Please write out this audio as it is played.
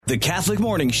The Catholic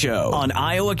Morning Show on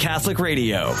Iowa Catholic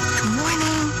Radio. Good morning.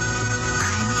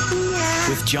 I'm here.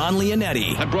 With John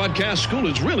Leonetti. That broadcast school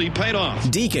has really paid off.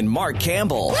 Deacon Mark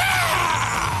Campbell.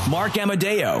 Yeah! Mark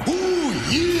Amadeo. Ooh,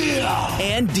 yeah!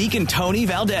 And Deacon Tony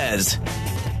Valdez.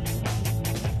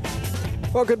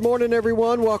 Well, good morning,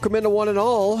 everyone. Welcome into one and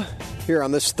all here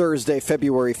on this Thursday,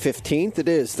 February 15th. It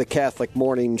is the Catholic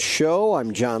Morning Show.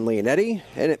 I'm John Leonetti.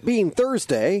 And it being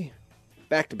Thursday,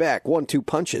 back-to-back 1-2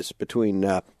 punches between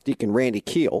Deacon Randy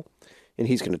Kiel. And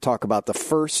he's going to talk about the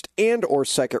first and or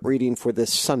second reading for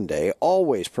this Sunday.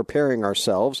 Always preparing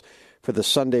ourselves for the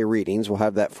Sunday readings. We'll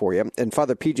have that for you. And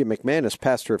Father P.J. McManus,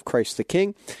 pastor of Christ the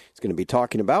King, is going to be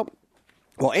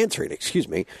answering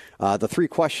the three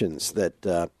questions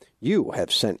that you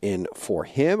have sent in for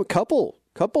him. A couple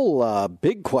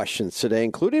big questions today,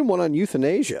 including one on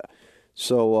euthanasia.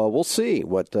 So we'll see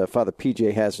what Father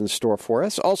PJ has in store for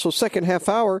us. Also, second half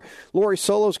hour, Lori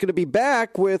Solo is going to be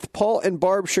back with Paul and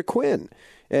Barb Shaquin.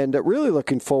 And really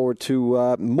looking forward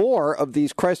to more of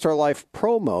these Christ Our Life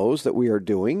promos that we are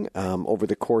doing over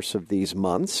the course of these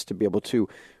months to be able to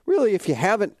really, if you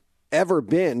haven't ever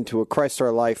been to a Christ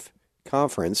Our Life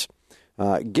conference,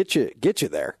 get you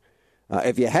there.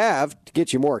 If you have, to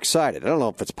get you more excited. I don't know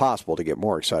if it's possible to get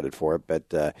more excited for it,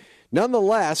 but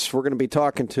nonetheless, we're going to be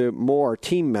talking to more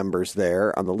team members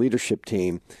there on the leadership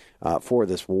team for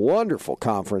this wonderful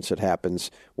conference that happens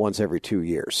once every 2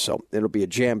 years. So it'll be a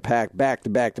jam-packed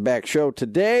back-to-back show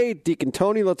today. Deacon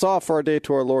Tony, let's offer our day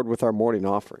to our Lord with our morning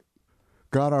offering.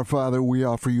 God our Father, we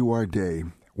offer you our day.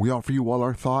 We offer you all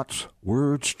our thoughts,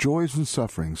 words, joys, and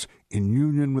sufferings in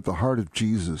union with the heart of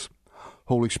Jesus.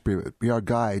 Holy Spirit, be our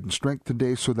guide and strength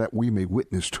today so that we may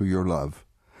witness to your love.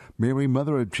 Mary,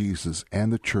 Mother of Jesus,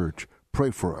 and the Church,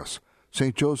 pray for us.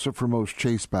 St. Joseph, her most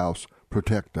chaste spouse,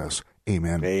 protect us.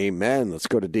 Amen. Amen. Let's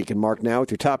go to Deacon Mark now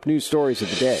with your top news stories of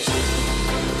the day.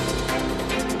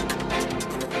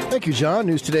 Thank you, John.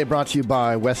 News today brought to you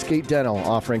by Westgate Dental,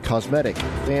 offering cosmetic,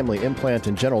 family, implant,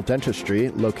 and general dentistry,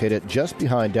 located just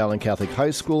behind Dowling Catholic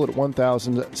High School at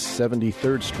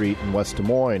 1073rd Street in West Des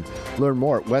Moines. Learn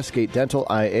more at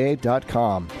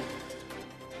westgatedentalia.com.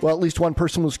 Well, at least one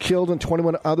person was killed and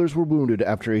 21 others were wounded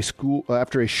after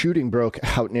a shooting broke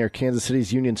out near Kansas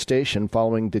City's Union Station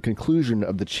following the conclusion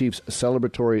of the Chiefs'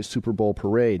 celebratory Super Bowl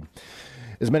parade.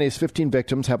 As many as 15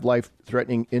 victims have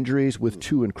life-threatening injuries, with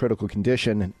 2 in critical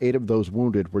condition, and 8 of those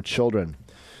wounded were children.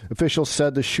 Officials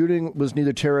said the shooting was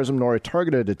neither terrorism nor a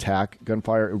targeted attack.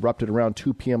 Gunfire erupted around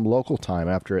 2 p.m. local time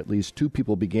after at least 2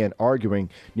 people began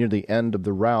arguing near the end of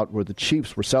the route where the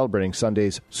Chiefs were celebrating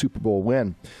Sunday's Super Bowl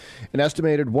win. An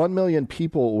estimated 1 million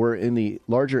people were in the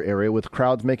larger area, with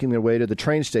crowds making their way to the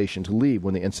train station to leave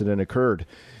when the incident occurred.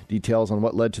 Details on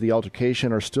what led to the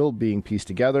altercation are still being pieced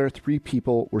together. 3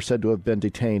 people were said to have been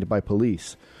detained by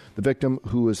police. The victim,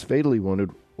 who was fatally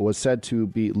wounded, was said to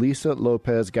be Lisa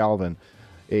Lopez Galvin,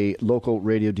 a local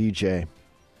radio DJ.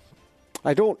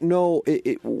 I don't know.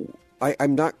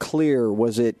 I'm not clear.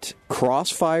 Was it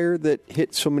crossfire that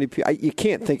hit so many people? You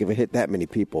can't think if it hit that many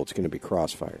people, it's going to be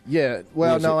crossfire. Yeah.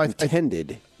 Well, no, I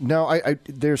intended.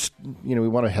 There's, we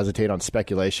want to hesitate on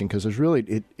speculation because there's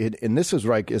really, and this is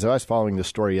right, as I was following this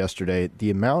story yesterday,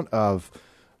 the amount of,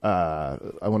 I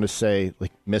want to say,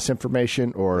 like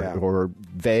misinformation or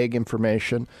vague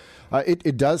information.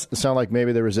 It does sound like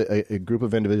maybe there was a group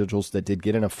of individuals that did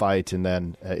get in a fight, and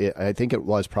then I think it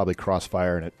was probably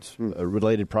crossfire, and it's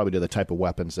related probably to the type of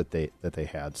weapons that they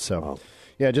had. So,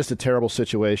 yeah, just a terrible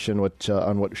situation.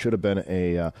 On what should have been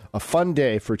a fun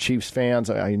day for Chiefs fans.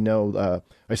 I know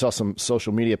I saw some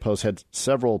social media posts, had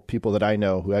several people that I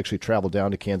know who actually traveled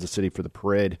down to Kansas City for the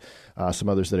parade. Some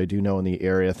others that I do know in the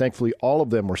area. Thankfully, all of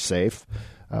them were safe.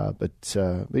 But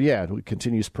yeah, we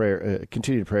continued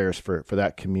prayers for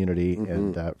that community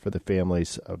and for the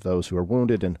families of those who are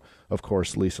wounded, and of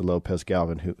course Lisa Lopez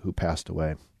Galvin who passed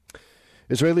away.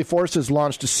 Israeli forces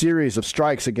launched a series of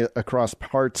strikes across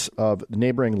parts of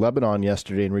neighboring Lebanon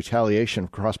yesterday in retaliation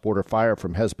for cross-border fire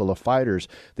from Hezbollah fighters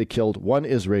that killed 1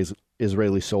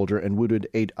 Israeli soldier and wounded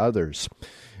 8 others.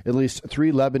 At least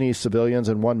 3 Lebanese civilians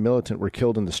and 1 militant were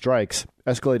killed in the strikes.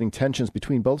 Escalating tensions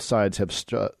between both sides have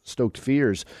stoked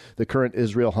fears the current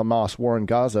Israel-Hamas war in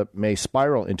Gaza may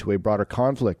spiral into a broader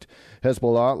conflict.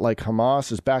 Hezbollah, like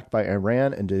Hamas, is backed by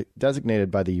Iran and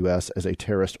designated by the U.S. as a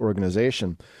terrorist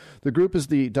organization. The group is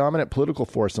the dominant political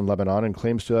force in Lebanon and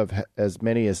claims to have as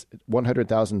many as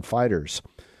 100,000 fighters.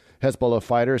 Hezbollah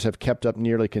fighters have kept up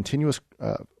nearly continuous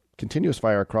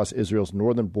fire across Israel's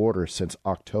northern border since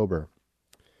October.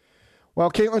 Well,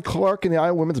 Caitlin Clark and the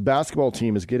Iowa women's basketball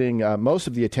team is getting most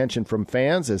of the attention from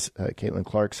fans as Caitlin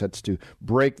Clark sets to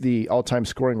break the all-time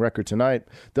scoring record tonight.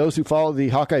 Those who follow the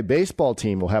Hawkeye baseball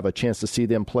team will have a chance to see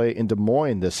them play in Des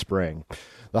Moines this spring.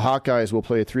 The Hawkeyes will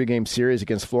play a 3-game series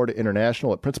against Florida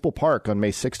International at Principal Park on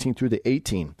May 16 through the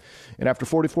 18th. And after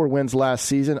 44 wins last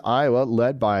season, Iowa,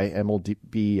 led by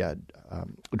MLB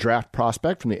draft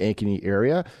prospect from the Ankeny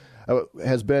area,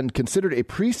 has been considered a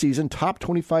preseason top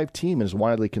 25 team and is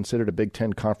widely considered a Big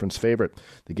Ten conference favorite.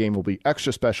 The game will be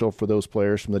extra special for those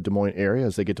players from the Des Moines area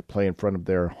as they get to play in front of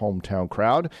their hometown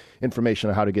crowd. Information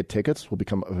on how to get tickets will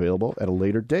become available at a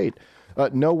later date.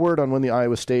 No word on when the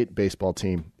Iowa State baseball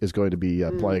team is going to be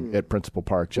playing at Principal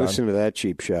Park, John. Listen to that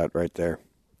cheap shot right there.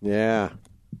 Yeah.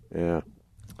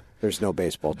 There's no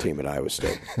baseball team at Iowa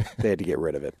State. They had to get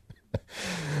rid of it.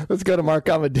 Let's go to Mark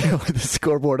Amadeo with the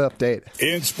scoreboard update.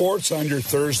 In sports on your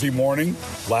Thursday morning,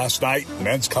 last night,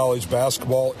 men's college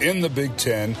basketball in the Big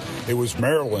Ten. It was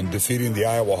Maryland defeating the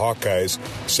Iowa Hawkeyes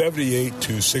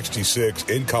 78-66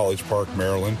 in College Park,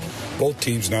 Maryland. Both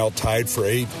teams now tied for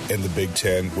 8 in the Big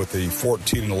Ten with a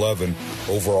 14-11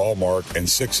 overall mark and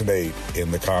 6-8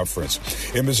 in the conference.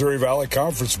 In Missouri Valley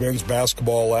Conference men's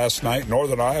basketball last night,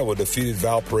 Northern Iowa defeated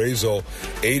Valparaiso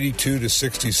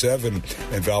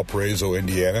 82-67 in Valparaiso,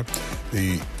 Indiana.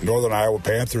 The Northern Iowa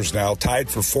Panthers now tied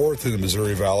for 4th in the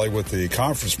Missouri Valley with a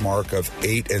conference mark of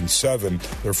 8-7.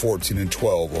 They're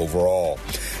 14-12 overall.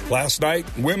 Last night,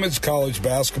 women's college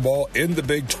basketball in the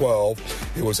Big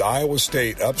 12. It was Iowa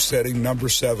State upsetting number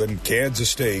 7 Kansas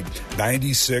State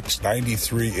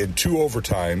 96-93 in 2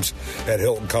 overtimes at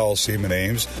Hilton Coliseum in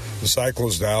Ames. The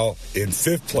Cyclones now in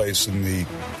 5th place in the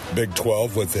Big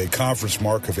 12 with a conference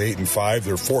mark of 8-5.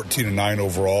 They're 14-9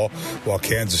 overall, while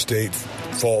Kansas State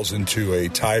falls into a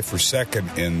tie for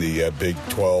 2nd in the Big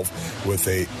 12 with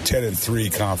a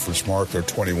 10-3 conference mark. They're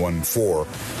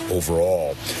 21-4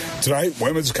 overall. Tonight,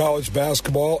 women's college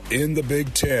basketball in the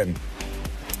Big 10.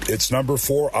 It's number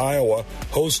 4 Iowa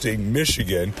hosting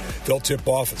Michigan. They'll tip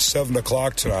off at 7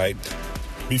 o'clock tonight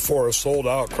before a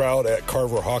sold-out crowd at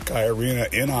Carver Hawkeye Arena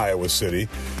in Iowa City.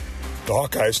 The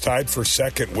Hawkeyes tied for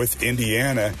 2nd with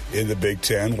Indiana in the Big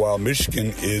Ten, while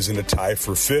Michigan is in a tie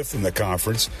for 5th in the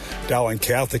conference. Dowling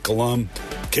Catholic alum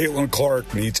Caitlin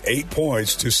Clark needs 8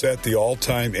 points to set the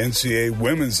all-time NCAA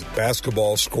women's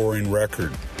basketball scoring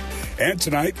record. And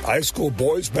tonight, high school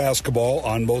boys basketball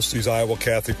on most of these Iowa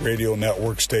Catholic Radio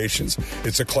Network stations.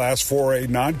 It's a Class 4A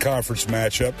non-conference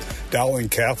matchup. Dowling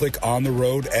Catholic on the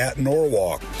road at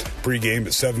Norwalk. Pre-game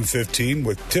at 7:15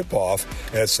 with tip-off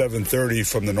at 7:30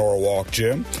 from the Norwalk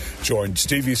gym. Join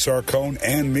Stevie Sarcone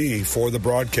and me for the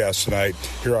broadcast tonight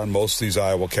here on most of these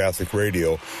Iowa Catholic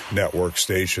Radio Network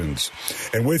stations.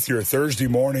 And with your Thursday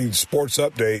morning sports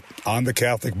update on the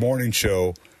Catholic Morning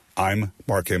Show, I'm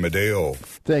Mark Amadeo.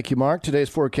 Thank you, Mark. Today's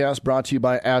forecast brought to you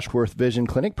by Ashworth Vision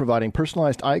Clinic, providing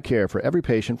personalized eye care for every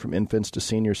patient from infants to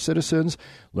senior citizens.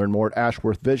 Learn more at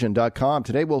ashworthvision.com.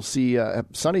 Today we'll see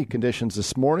sunny conditions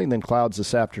this morning, then clouds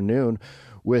this afternoon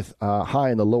with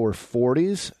high in the lower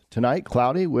 40s. Tonight,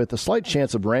 cloudy with a slight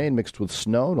chance of rain mixed with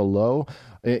snow and a low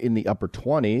in the upper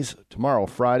 20s. Tomorrow,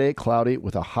 Friday, cloudy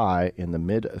with a high in the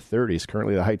mid-30s.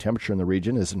 Currently, the high temperature in the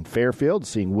region is in Fairfield,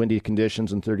 seeing windy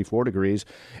conditions and 34 degrees.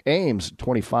 Ames,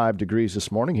 25 degrees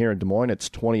this morning. Here in Des Moines, it's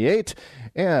 28.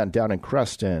 And down in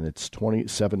Creston, it's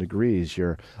 27 degrees.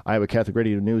 Your Iowa Catholic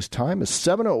Radio News time is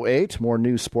 7:08. More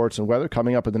news, sports, and weather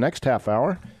coming up in the next half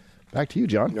hour. Back to you,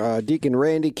 John. Deacon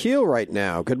Randy Kiel right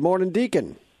now. Good morning,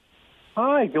 Deacon.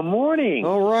 Hi, good morning.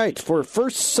 All right, for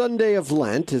first Sunday of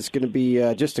Lent is going to be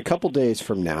just a couple days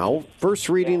from now. First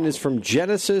reading is from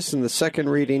Genesis, and the second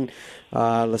reading,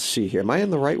 let's see here. Am I in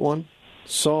the right one?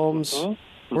 Psalms.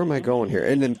 Where am I going here?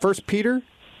 And then First Peter?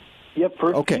 Yep,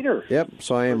 First Peter. Yep,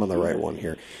 so I am on the right one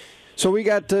here. So we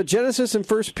got Genesis and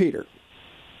First Peter.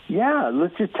 Yeah,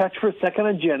 let's just touch for a second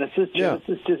on Genesis.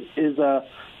 Genesis just is a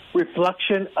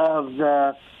reflection of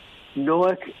the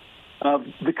Noahic of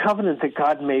the covenant that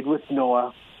God made with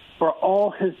Noah for all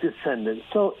his descendants.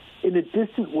 So in a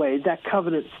distant way, that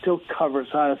covenant still covers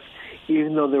us,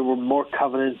 even though there were more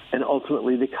covenants, and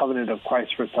ultimately the covenant of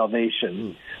Christ for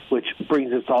salvation, which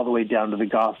brings us all the way down to the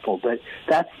gospel. But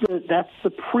that's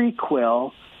the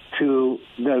prequel to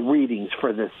the readings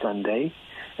for this Sunday.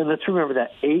 And let's remember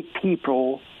that 8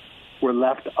 people were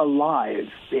left alive.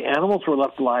 The animals were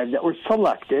left alive that were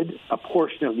selected, a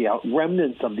portion of the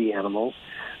remnants of the animals,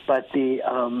 but the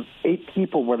 8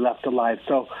 people were left alive.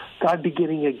 So God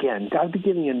beginning again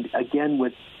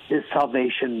with his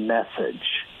salvation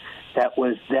message that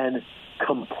was then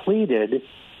completed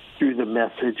through the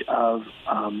message of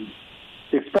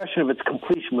the expression of its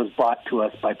completion was brought to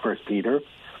us by 1 Peter.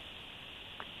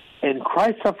 And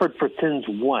Christ suffered for sins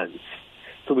once.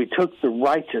 So we took the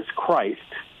righteous Christ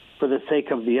for the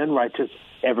sake of the unrighteous,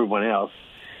 everyone else,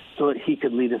 so that he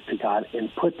could lead us to God and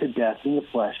put to death in the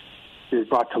flesh is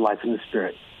brought to life in the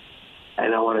spirit.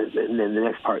 And and then the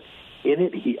next part. In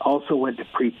it, he also went to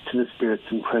preach to the spirits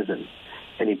in prison.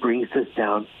 And he brings this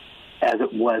down as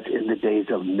it was in the days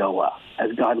of Noah,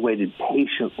 as God waited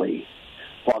patiently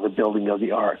while the building of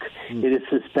the ark. It is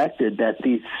suspected that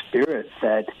these spirits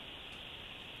that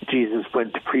Jesus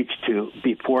went to preach to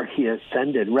before he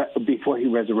ascended, before he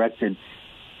resurrected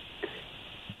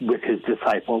with his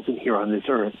disciples and here on this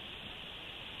earth,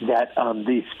 that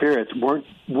these spirits weren't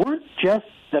just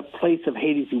the place of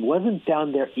Hades. He wasn't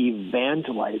down there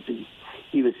evangelizing.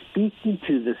 He was speaking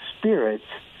to the spirits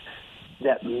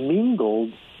that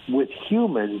mingled with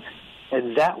humans,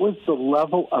 and that was the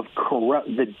level of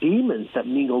the demons that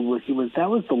mingled with humans. That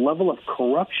was the level of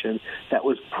corruption that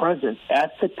was present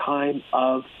at the time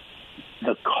of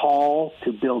the call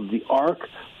to build the ark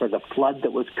for the flood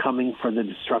that was coming for the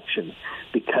destruction,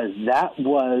 because that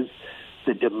was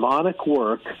the demonic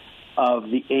work of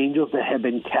the angels that had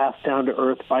been cast down to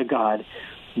earth by God,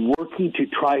 working to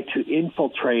try to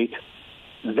infiltrate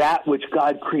that which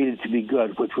God created to be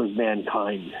good, which was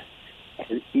mankind.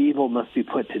 And evil must be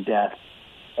put to death,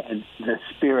 and the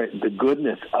spirit, the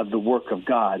goodness of the work of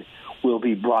God, will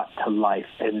be brought to life,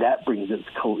 and that brings its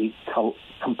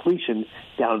completion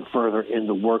down further in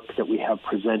the work that we have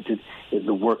presented in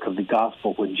the work of the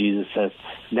gospel, when Jesus says,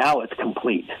 now it's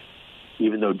complete.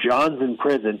 Even though John's in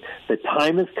prison, the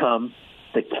time has come,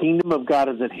 the kingdom of God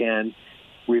is at hand,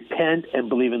 repent and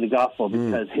believe in the gospel,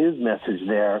 because his message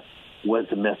there was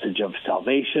the message of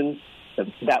salvation.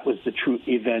 That was the true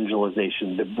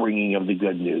evangelization, the bringing of the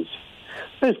good news.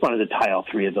 I just wanted to tie all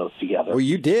three of those together. Well,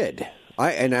 you did.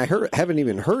 I haven't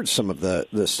even heard some of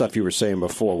the stuff you were saying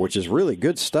before, which is really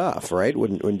good stuff, right?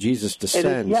 When Jesus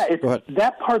descends.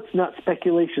 That part's not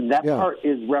speculation. That part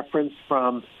is referenced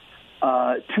from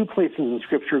two places in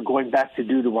Scripture going back to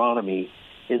Deuteronomy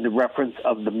in the reference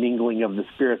of the mingling of the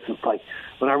spirits. It's like,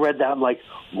 when I read that, I'm like,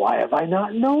 why have I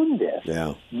not known this?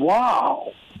 Yeah.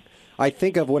 Wow. I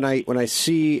think of when I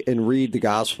see and read the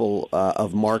Gospel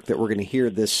of Mark that we're going to hear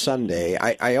this Sunday,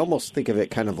 I almost think of it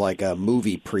kind of like a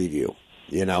movie preview,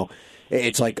 you know?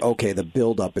 It's like, okay, the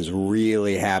buildup is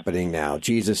really happening now.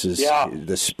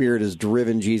 The Spirit has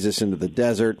driven Jesus into the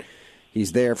desert.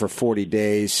 He's there for 40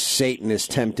 days. Satan is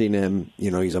tempting him.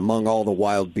 You know, he's among all the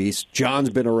wild beasts. John's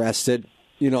been arrested.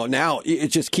 You know, now it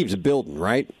just keeps building,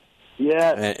 right?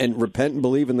 Yeah. And repent and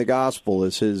believe in the gospel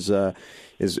is his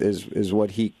is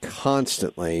what he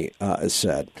constantly has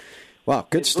said. Wow,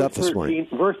 good stuff this morning.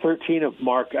 Verse 13 of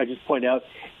Mark, I just point out,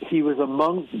 he was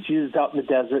among Jesus out in the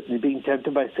desert and being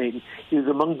tempted by Satan. He was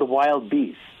among the wild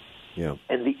beasts. Yeah.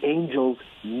 And the angels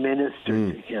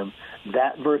ministered to him.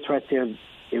 That verse right there,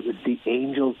 it was the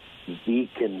angels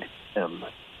deaconed him.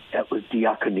 That was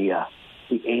diakonia.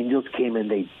 The angels came and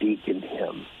they deaconed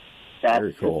him. That's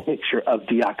very cool. The picture of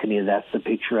diakonia. That's the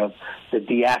picture of the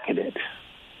diaconate.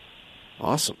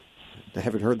 Awesome. I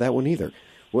haven't heard that one either.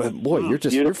 Well, boy,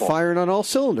 you're firing on all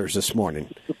cylinders this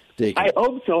morning, Deacon. I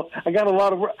hope so. I got a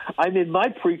lot of work. I'm in my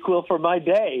prequel for my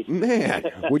day. Man,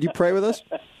 would you pray with us?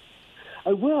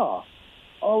 I will.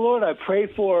 Oh, Lord, I pray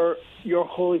for your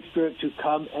Holy Spirit to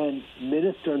come and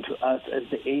minister unto us as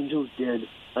the angels did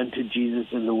unto Jesus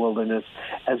in the wilderness,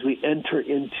 as we enter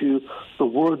into the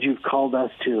world you've called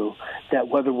us to, that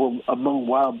whether we're among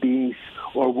wild beasts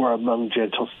or we're among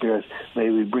gentle spirits, may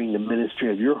we bring the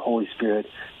ministry of your Holy Spirit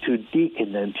to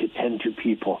deacon them, to tend to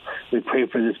people. We pray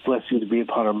for this blessing to be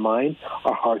upon our mind,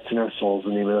 our hearts, and our souls.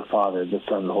 In the name of the Father, the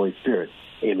Son, and the Holy Spirit.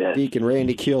 Amen. Deacon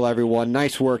Randy Kiel, everyone.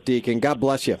 Nice work, Deacon. God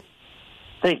bless you.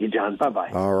 Thank you, John.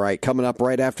 Bye-bye. All right. Coming up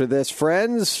right after this,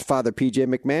 friends, Father P.J.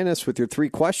 McManus with your 3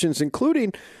 questions,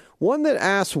 including one that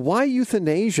asks why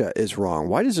euthanasia is wrong.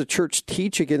 Why does a church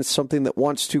teach against something that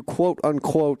wants to, quote,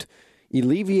 unquote,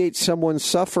 alleviate someone's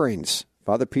sufferings?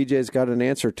 Father PJ's got an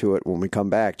answer to it when we come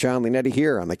back. John Leonetti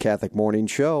here on the Catholic Morning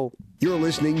Show. You're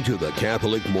listening to the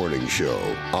Catholic Morning Show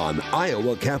on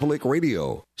Iowa Catholic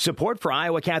Radio. Support for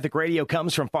Iowa Catholic Radio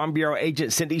comes from Farm Bureau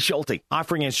agent Cindy Schulte,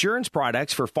 offering insurance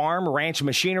products for farm, ranch,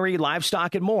 machinery,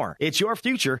 livestock, and more. It's your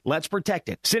future. Let's protect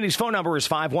it. Cindy's phone number is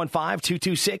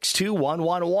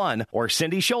 515-226-2111 or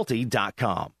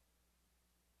cindyschulte.com.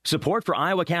 Support for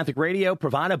Iowa Catholic Radio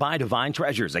provided by Divine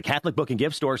Treasures, a Catholic book and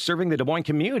gift store serving the Des Moines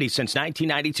community since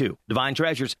 1992. Divine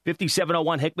Treasures,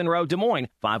 5701 Hickman Road, Des Moines,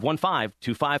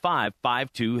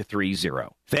 515-255-5230.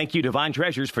 Thank you, Divine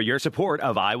Treasures, for your support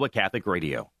of Iowa Catholic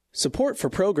Radio. Support for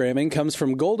programming comes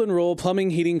from Golden Rule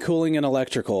Plumbing, Heating, Cooling, and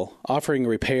Electrical, offering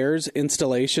repairs,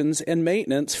 installations, and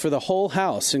maintenance for the whole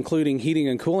house, including heating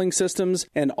and cooling systems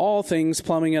and all things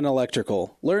plumbing and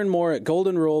electrical. Learn more at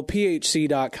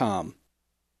goldenrulephc.com.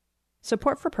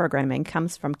 Support for programming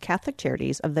comes from Catholic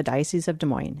Charities of the Diocese of Des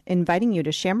Moines, inviting you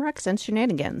to Shamrocks and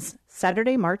Shenanigans,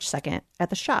 Saturday, March 2nd, at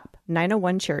the Shop,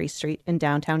 901 Cherry Street in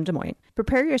downtown Des Moines.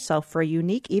 Prepare yourself for a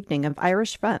unique evening of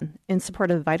Irish fun in support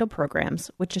of vital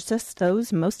programs which assist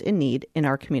those most in need in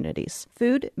our communities.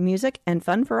 Food, music, and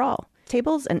fun for all.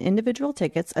 Tables and individual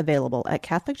tickets available at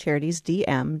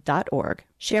CatholicCharitiesDM.org.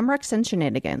 Shamrocks and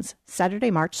Shenanigans, Saturday,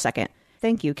 March 2nd.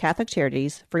 Thank you, Catholic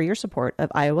Charities, for your support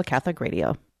of Iowa Catholic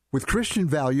Radio. With Christian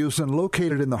values and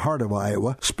located in the heart of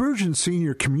Iowa, Spurgeon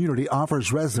Senior Community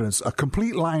offers residents a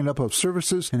complete lineup of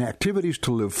services and activities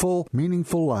to live full,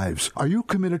 meaningful lives. Are you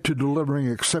committed to delivering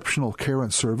exceptional care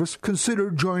and service?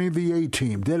 Consider joining the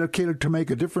A-Team, dedicated to make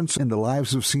a difference in the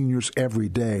lives of seniors every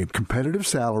day. Competitive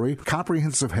salary,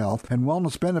 comprehensive health, and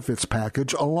wellness benefits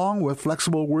package, along with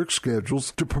flexible work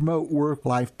schedules to promote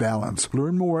work-life balance.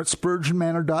 Learn more at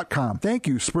SpurgeonManor.com. Thank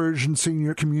you, Spurgeon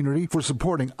Senior Community, for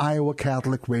supporting Iowa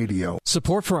Catholic Radio.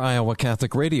 Support for Iowa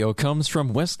Catholic Radio comes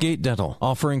from Westgate Dental,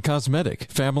 offering cosmetic,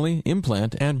 family,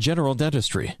 implant, and general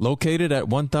dentistry. Located at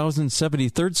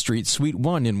 1073rd Street, Suite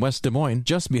 1 in West Des Moines,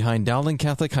 just behind Dowling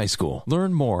Catholic High School.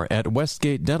 Learn more at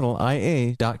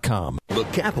westgatedentalia.com. The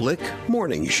Catholic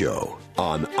Morning Show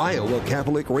on Iowa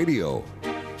Catholic Radio.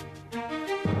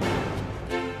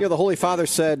 You know, the Holy Father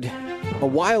said a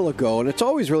while ago, and it's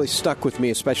always really stuck with me,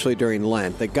 especially during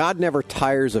Lent, that God never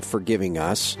tires of forgiving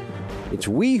us. It's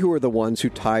we who are the ones who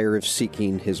tire of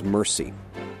seeking his mercy.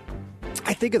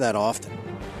 I think of that often.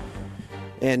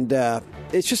 And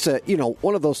it's just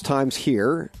one of those times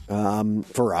here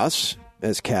for us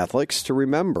as Catholics to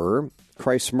remember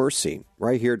Christ's mercy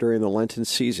right here during the Lenten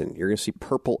season. You're going to see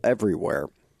purple everywhere,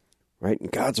 right?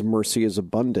 And God's mercy is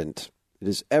abundant. It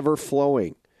is ever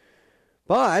flowing.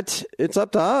 But it's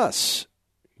up to us.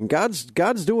 And God's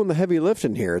doing the heavy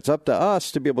lifting here. It's up to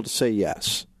us to be able to say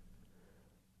yes.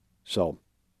 So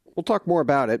we'll talk more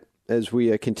about it as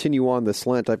we continue on this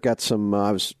Lent. I've got some,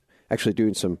 I was actually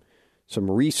doing some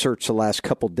research the last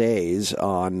couple days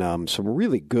on some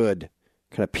really good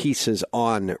kind of pieces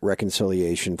on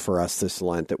reconciliation for us this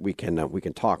Lent that we can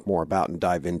talk more about and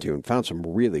dive into, and found some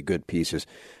really good pieces,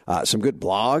 some good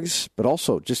blogs, but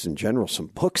also just in general some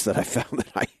books that I found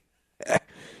that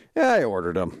I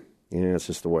ordered them. Yeah, it's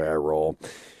just the way I roll.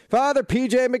 Father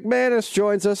P.J. McManus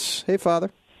joins us. Hey,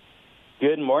 Father.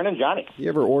 Good morning, Johnny. You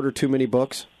ever order too many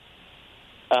books?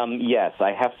 Yes,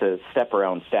 I have to step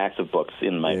around stacks of books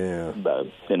in my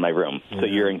room, so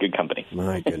you're in good company.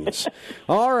 My goodness.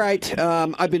 All right,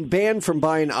 I've been banned from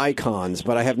buying icons,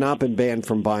 but I have not been banned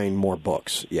from buying more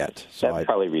books yet. So That's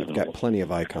probably reasonable. I've got plenty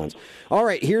of icons. All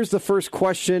right, here's the first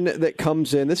question that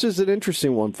comes in. This is an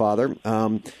interesting one, Father.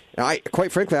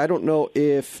 Quite frankly, I don't know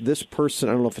if this person,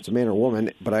 I don't know if it's a man or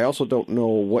woman, but I also don't know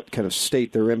what kind of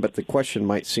state they're in, but the question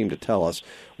might seem to tell us.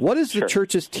 What is the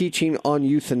Church's teaching on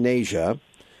euthanasia?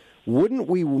 Wouldn't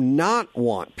we not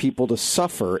want people to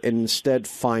suffer and instead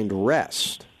find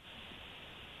rest?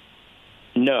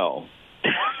 No,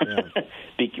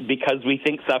 because we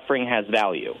think suffering has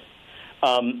value.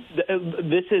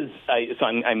 This is so.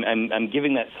 I'm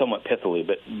giving that somewhat pithily,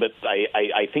 but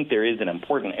I think there is an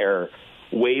important error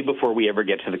way before we ever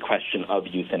get to the question of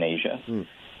euthanasia.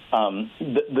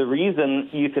 The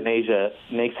reason euthanasia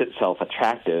makes itself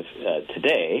attractive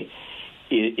today,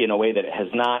 in a way that it has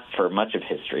not for much of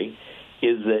history,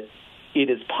 is that it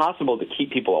is possible to keep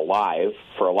people alive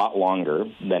for a lot longer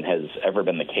than has ever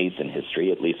been the case in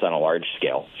history, at least on a large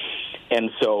scale.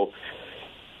 And so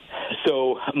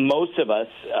most of us,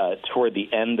 toward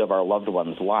the end of our loved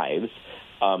ones' lives,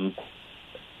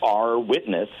 are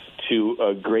witness to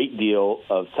a great deal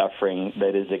of suffering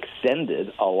that is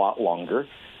extended a lot longer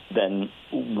than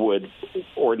would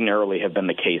ordinarily have been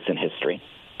the case in history.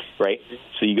 Right?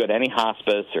 So you go to any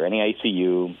hospice or any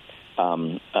ICU,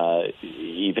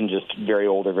 even just very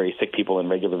old or very sick people in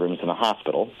regular rooms in a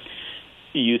hospital,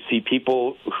 you see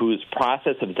people whose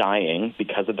process of dying,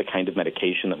 because of the kind of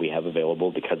medication that we have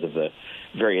available, because of the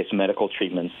various medical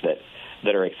treatments that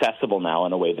are accessible now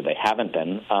in a way that they haven't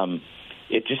been,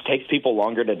 it just takes people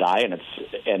longer to die, and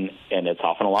it's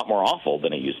often a lot more awful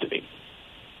than it used to be.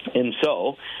 And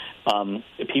so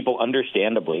people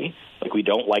understandably, we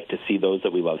don't like to see those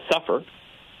that we love suffer,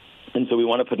 and so we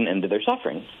want to put an end to their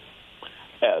suffering.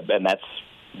 And that's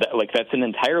an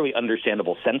entirely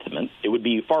understandable sentiment. It would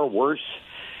be far worse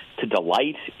to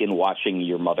delight in watching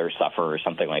your mother suffer or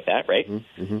something like that, right?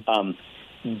 Mm-hmm.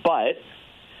 But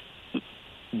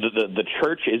the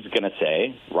church is going to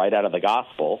say, right out of the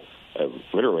gospel,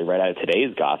 literally right out of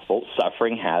today's gospel,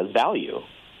 suffering has value.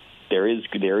 There is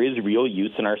real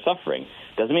use in our suffering.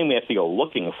 Doesn't mean we have to go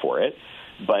looking for it,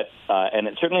 but and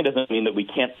it certainly doesn't mean that we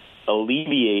can't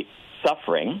alleviate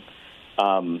suffering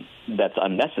that's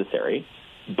unnecessary.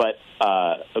 But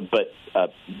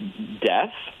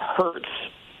death hurts.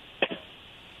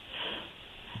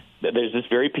 There's this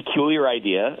very peculiar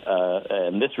idea,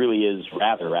 and this really is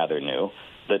rather new,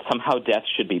 that somehow death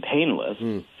should be painless.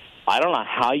 I don't know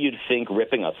how you'd think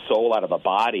ripping a soul out of a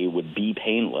body would be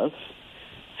painless.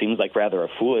 Seems like rather a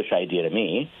foolish idea to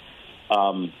me.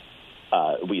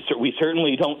 We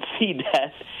certainly don't see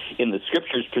death in the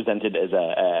Scriptures presented as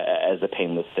a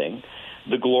painless thing.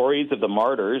 The glories of the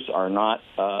martyrs are not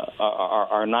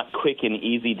quick and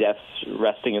easy deaths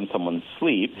resting in someone's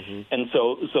sleep, and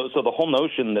so the whole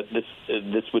notion that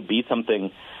this would be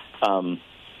something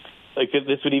like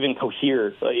this would even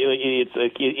cohere,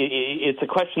 it's a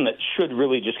question that should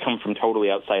really just come from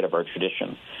totally outside of our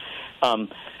tradition.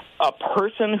 A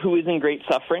person who is in great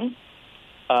suffering,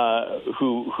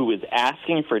 who is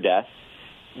asking for death,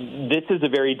 this is a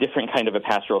very different kind of a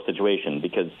pastoral situation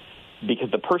because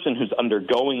the person who's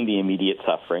undergoing the immediate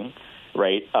suffering,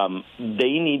 right,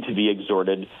 they need to be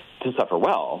exhorted to suffer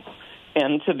well,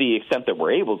 and to the extent that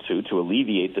we're able to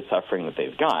alleviate the suffering that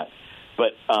they've got.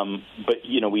 But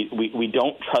you know, we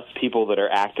don't trust people that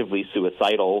are actively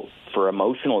suicidal for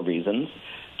emotional reasons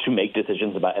to make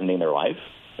decisions about ending their life.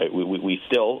 We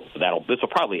still, this will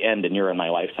probably end in your and my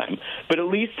lifetime. But at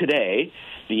least today,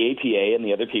 the APA and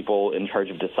the other people in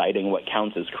charge of deciding what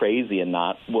counts as crazy and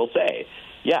not will say,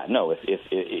 yeah, no,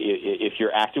 if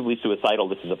you're actively suicidal,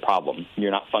 this is a problem.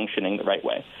 You're not functioning the right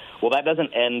way. Well, that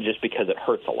doesn't end just because it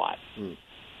hurts a lot.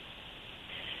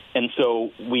 And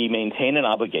so we maintain an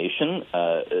obligation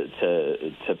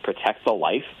to protect the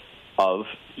life of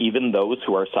even those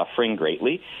who are suffering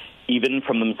greatly, even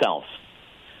from themselves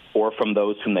or from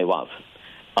those whom they love.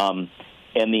 And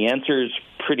the answer is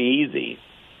pretty easy.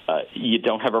 You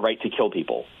don't have a right to kill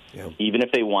people, even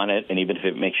if they want it and even if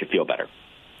it makes you feel better.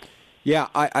 Yeah,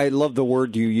 I love the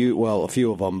word you use, well, a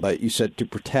few of them, but you said to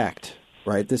protect,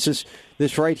 right?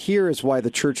 This right here is why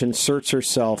the church inserts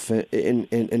herself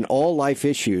in all life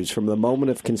issues from the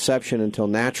moment of conception until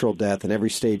natural death and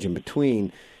every stage in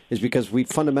between, is because we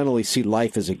fundamentally see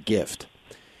life as a gift.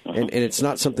 And it's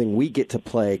not something we get to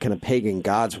play kind of pagan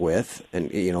gods with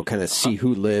and, you know, kind of see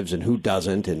who lives and who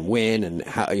doesn't and when and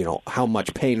how, you know, how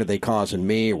much pain are they causing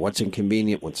me or what's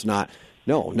inconvenient, what's not.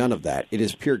 No, none of that. It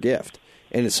is pure gift.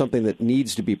 And it's something that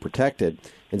needs to be protected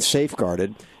and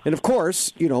safeguarded. And, of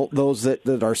course, you know, those that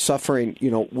are suffering,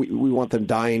 you know, we want them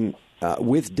dying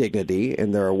with dignity,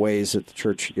 and there are ways that the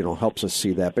church, you know, helps us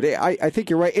see that. But I think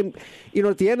you're right. And, you know,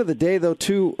 at the end of the day, though,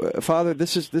 too, Father,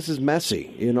 this is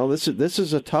messy. You know, this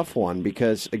is a tough one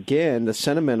because, again, the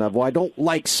sentiment of, well, I don't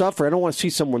like suffer. I don't want to see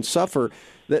someone suffer.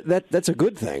 That's a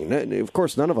good thing. Of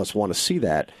course, none of us want to see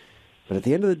that. But at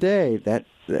the end of the day, that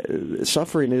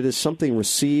suffering, it is something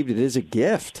received. It is a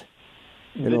gift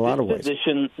in a lot of ways.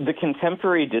 The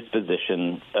contemporary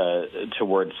disposition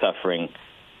toward suffering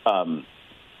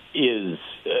is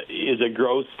a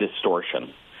gross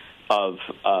distortion of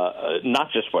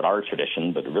not just what our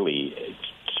tradition, but really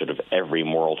sort of every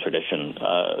moral tradition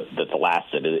that's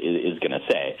lasted is going to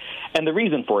say. And the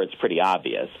reason for it's pretty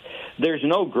obvious. There's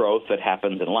no growth that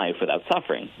happens in life without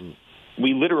suffering.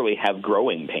 We literally have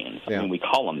growing pains. I mean, we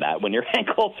call them that when your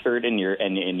ankles hurt and you're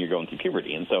going through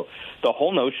puberty. And so the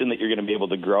whole notion that you're going to be able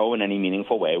to grow in any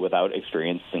meaningful way without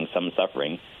experiencing some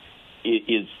suffering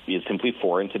is simply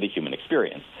foreign to the human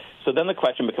experience. So then the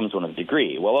question becomes one of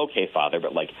degree. Well, okay, Father,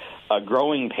 but like a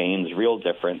growing pain is real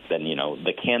different than, you know,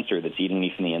 the cancer that's eating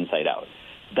me from the inside out.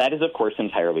 That is, of course,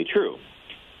 entirely true.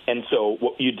 And so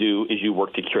what you do is you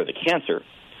work to cure the cancer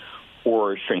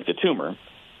or shrink the tumor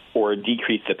or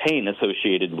decrease the pain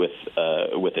associated with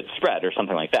its spread or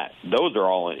something like that. Those are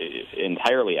all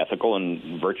entirely ethical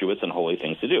and virtuous and holy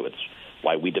things to do. It's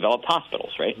why we developed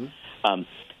hospitals, right?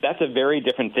 That's a very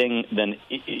different thing than,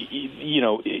 you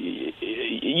know,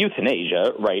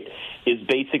 euthanasia, right, is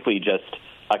basically just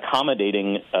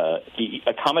accommodating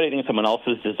someone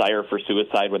else's desire for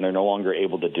suicide when they're no longer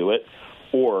able to do it,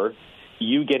 or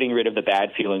you getting rid of the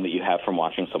bad feeling that you have from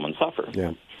watching someone suffer.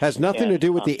 Yeah. Has nothing to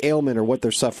do with the ailment or what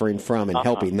they're suffering from and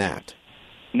helping that.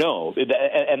 No,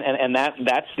 and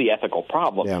that's the ethical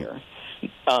problem here.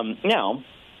 Now,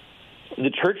 the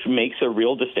church makes a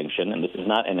real distinction, and this is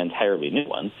not an entirely new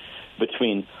one,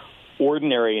 between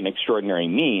ordinary and extraordinary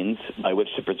means by which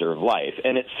to preserve life.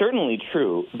 And it's certainly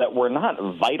true that we're not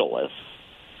vitalists.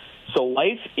 So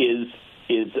life is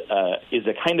is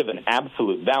a kind of an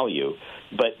absolute value,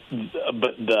 but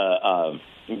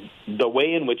the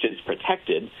way in which it's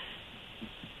protected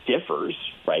differs,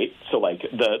 right? So, like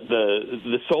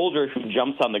the soldier who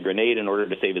jumps on the grenade in order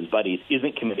to save his buddies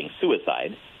isn't committing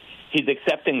suicide. He's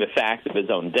accepting the fact of his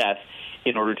own death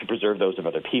in order to preserve those of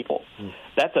other people.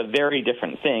 That's a very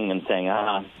different thing than saying,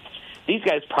 these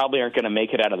guys probably aren't going to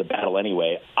make it out of the battle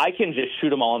anyway. I can just shoot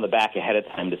them all in the back ahead of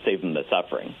time to save them the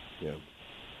suffering. Yeah.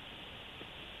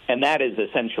 And that is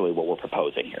essentially what we're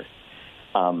proposing here.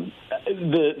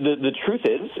 The truth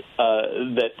is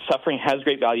that suffering has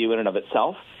great value in and of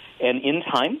itself, and in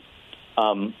time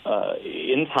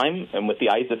and with the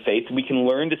eyes of faith, we can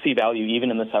learn to see value even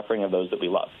in the suffering of those that we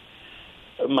love.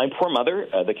 My poor mother,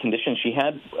 the condition she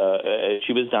had as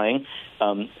she was dying,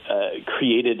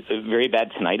 created a very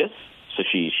bad tinnitus. So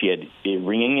she had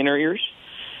ringing in her ears.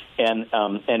 And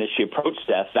as she approached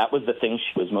death, that was the thing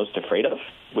she was most afraid of,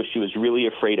 was she was really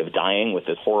afraid of dying with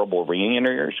this horrible ringing in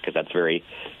her ears, because that's very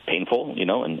painful,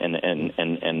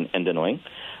 and annoying.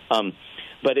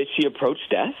 But as she approached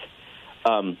death,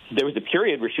 there was a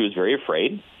period where she was very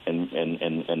afraid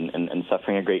and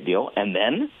suffering a great deal. And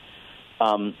then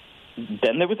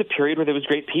there was a period where there was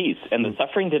great peace, and the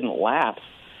suffering didn't lapse,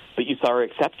 but you saw her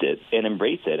accept it and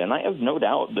embrace it. And I have no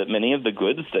doubt that many of the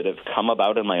goods that have come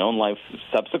about in my own life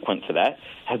subsequent to that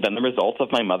have been the result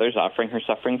of my mother's offering her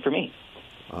suffering for me.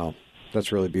 Wow.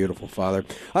 That's really beautiful, Father.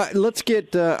 Let's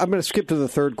get, I'm going to skip to the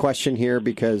third question here,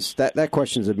 because that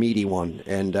question's a meaty one,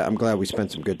 and I'm glad we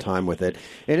spent some good time with it.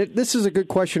 And this is a good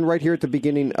question right here at the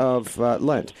beginning of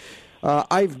Lent.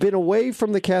 I've been away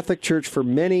from the Catholic Church for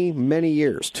many, many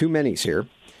years. Two manys here.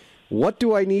 What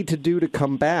do I need to do to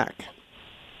come back?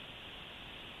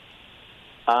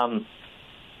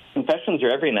 Confessions are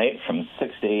every night from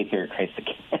 6 to 8 here at Christ the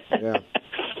King.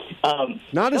 Yeah.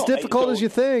 Not as difficult as you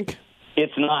think.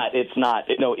 It's not. It's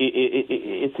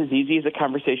as easy as a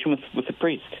conversation with a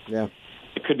priest. Yeah.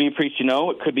 It could be a priest you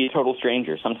know. It could be a total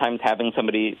stranger. Sometimes having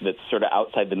somebody that's sort of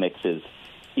outside the mix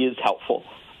is helpful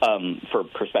for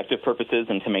perspective purposes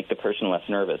and to make the person less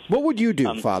nervous. What would you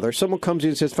do, Father? Someone comes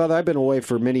in and says, Father, I've been away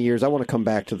for many years. I want to come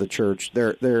back to the church.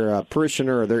 They're a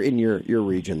parishioner, or they're in your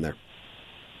region there.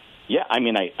 Yeah, I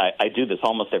mean, I do this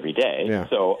almost every day. Yeah.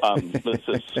 So, so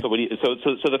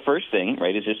the first thing,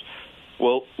 right, is just,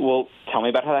 well, tell me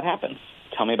about how that happened.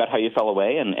 Tell me about how you fell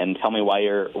away, and tell me why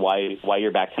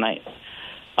you're back tonight.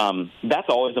 That's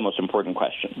always the most important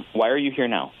question. Why are you here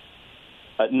now?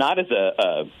 Not as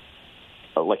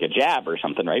like a jab or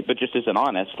something, right? But just as an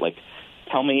honest, like,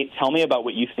 tell me about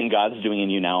what you think God's doing in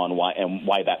you now, and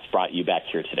why that's brought you back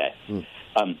here today.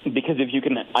 Because if you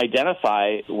can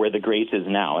identify where the grace is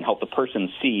now and help the person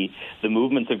see the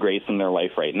movements of grace in their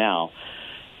life right now,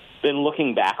 then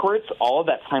looking backwards, all of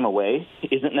that time away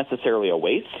isn't necessarily a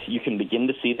waste. You can begin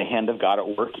to see the hand of God at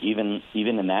work even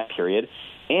in that period,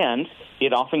 and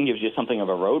it often gives you something of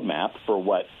a roadmap for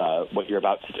what you're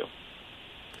about to do.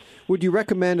 Would you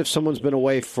recommend, if someone's been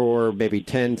away for maybe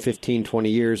 10, 15, 20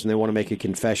 years and they want to make a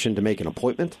confession, to make an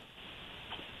appointment?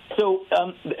 So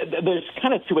there's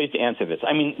kind of two ways to answer this.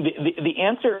 I mean, the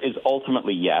answer is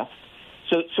ultimately yes.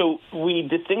 So we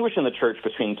distinguish in the church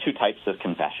between two types of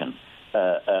confession.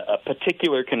 A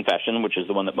particular confession, which is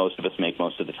the one that most of us make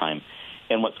most of the time,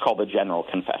 and what's called a general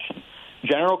confession.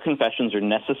 General confessions are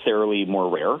necessarily more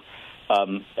rare,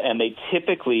 and they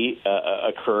typically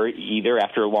occur either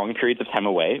after long periods of time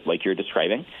away, like you're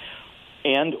describing,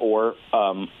 and or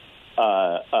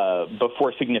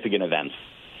before significant events.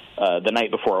 The night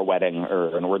before a wedding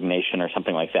or an ordination or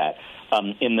something like that.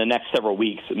 In the next several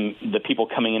weeks, the people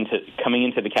coming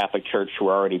into the Catholic Church who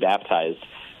are already baptized,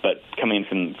 but coming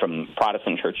from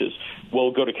Protestant churches,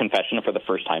 will go to confession for the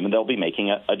first time, and they'll be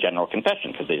making a general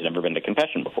confession because they've never been to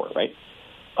confession before, right?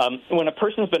 When a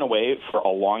person's been away for a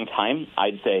long time,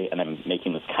 I'd say, and I'm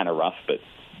making this kind of rough, but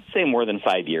say more than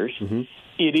 5 years,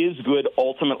 it is good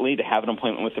ultimately to have an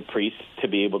appointment with a priest to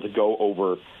be able to go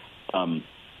over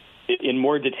in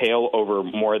more detail over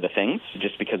more of the things,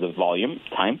 just because of volume,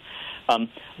 time.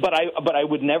 But I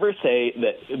would never say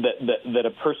that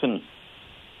a person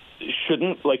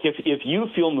shouldn't, like, if you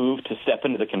feel moved to step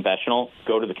into the confessional,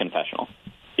 go to the confessional.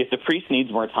 If the priest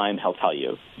needs more time, he'll tell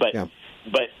you. But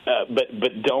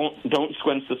don't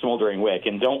squinch the smoldering wick,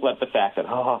 and don't let the fact that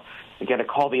I got to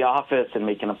call the office and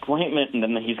make an appointment, and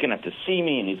then he's going to have to see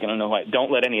me, and he's going to know.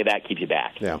 Don't let any of that keep you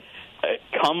back. Yeah.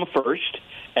 Come first.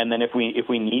 And then if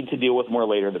we need to deal with more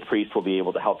later, the priest will be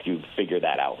able to help you figure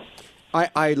that out.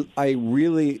 I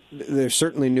really, there's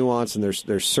certainly nuance, and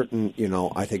there's certain,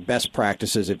 I think best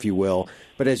practices, if you will.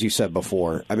 But as you said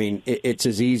before, I mean, it's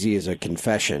as easy as a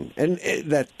confession, and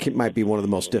that might be one of the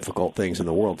most difficult things in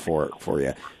the world for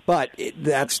you. But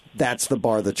that's the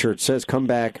bar the church says: come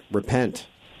back, repent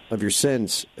of your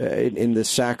sins in this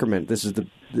sacrament. This is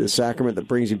the sacrament that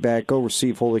brings you back. Go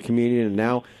receive Holy Communion, and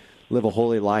now live a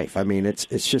holy life. I mean,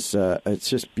 it's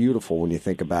just beautiful when you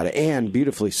think about it, and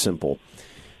beautifully simple.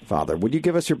 Father, would you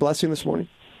give us your blessing this morning?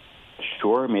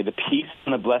 Sure. May the peace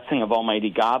and the blessing of Almighty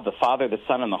God, the Father, the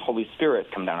Son, and the Holy Spirit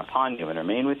come down upon you and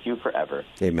remain with you forever.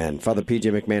 Amen. Father P.J.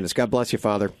 McManus, God bless you,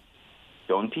 Father.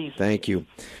 Go in peace. Thank you.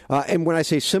 And when I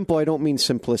say simple, I don't mean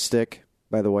simplistic,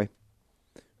 by the way.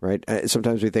 Right?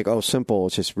 Sometimes we think, simple,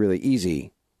 it's just really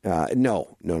easy.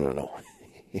 No.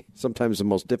 Sometimes the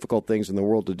most difficult things in the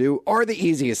world to do are the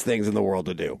easiest things in the world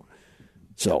to do.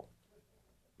 So,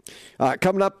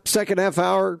 coming up, second half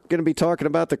hour, going to be talking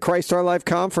about the Christ Our Life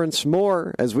Conference.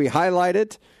 More as we highlight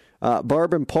it.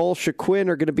 Barb and Paul Shaquin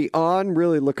are going to be on.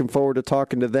 Really looking forward to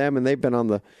talking to them. And they've been on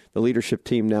the leadership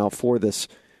team now for this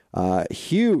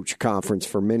huge conference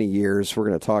for many years. We're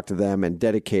going to talk to them and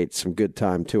dedicate some good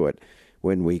time to it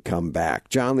when we come back.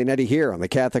 John Leonetti here on the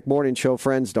Catholic Morning Show.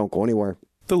 Friends, don't go anywhere.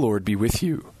 The Lord be with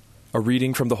you. A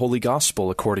reading from the Holy Gospel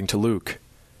according to Luke.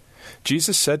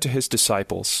 Jesus said to his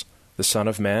disciples, "The Son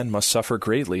of Man must suffer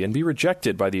greatly and be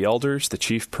rejected by the elders, the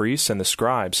chief priests, and the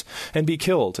scribes, and be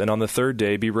killed, and on the third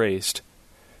day be raised."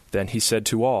 Then he said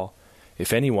to all,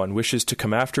 "If anyone wishes to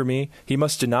come after me, he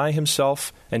must deny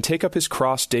himself and take up his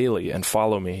cross daily and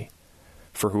follow me.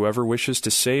 For whoever wishes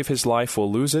to save his life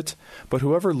will lose it, but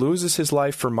whoever loses his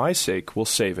life for my sake will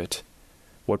save it.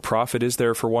 What profit is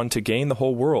there for one to gain the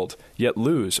whole world, yet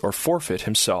lose or forfeit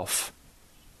himself?"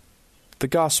 The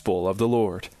Gospel of the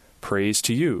Lord. Praise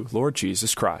to you, Lord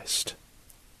Jesus Christ.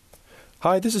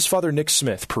 Hi, this is Father Nick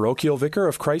Smith, Parochial Vicar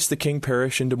of Christ the King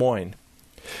Parish in Des Moines.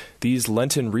 These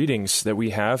Lenten readings that we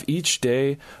have each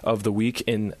day of the week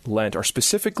in Lent are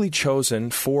specifically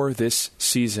chosen for this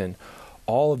season.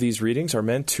 All of these readings are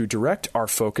meant to direct our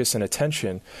focus and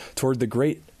attention toward the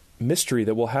great mystery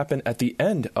that will happen at the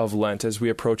end of Lent as we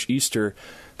approach Easter,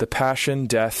 the passion,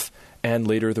 death, and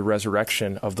later the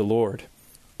resurrection of the Lord.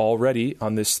 Already,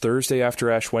 on this Thursday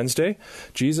after Ash Wednesday,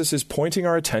 Jesus is pointing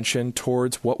our attention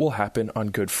towards what will happen on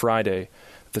Good Friday.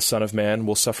 The Son of Man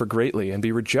will suffer greatly and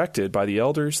be rejected by the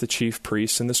elders, the chief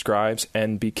priests, and the scribes,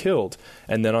 and be killed,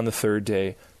 and then on the third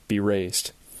day be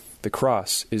raised. The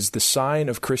cross is the sign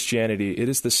of Christianity. It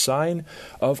is the sign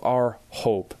of our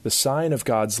hope, the sign of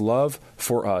God's love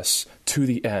for us to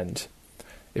the end.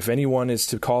 If anyone is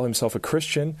to call himself a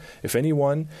Christian, if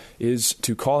anyone is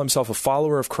to call himself a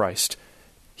follower of Christ,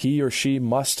 he or she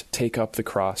must take up the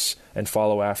cross and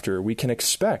follow after. We can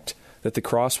expect that the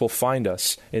cross will find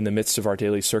us in the midst of our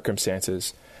daily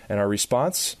circumstances, and our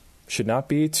response should not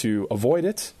be to avoid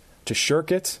it, to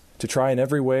shirk it, to try in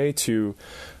every way to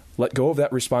let go of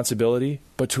that responsibility,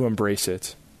 but to embrace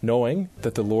it, knowing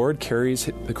that the Lord carries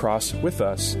the cross with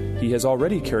us. He has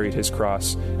already carried his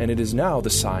cross, and it is now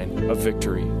the sign of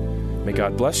victory. May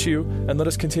God bless you, and let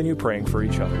us continue praying for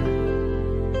each other.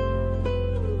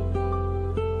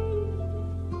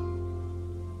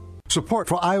 Support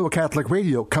for Iowa Catholic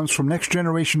Radio comes from Next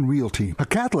Generation Realty, a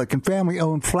Catholic and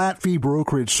family-owned flat-fee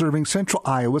brokerage serving Central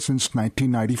Iowa since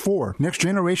 1994. Next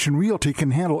Generation Realty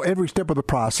can handle every step of the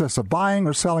process of buying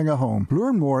or selling a home.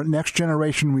 Learn more at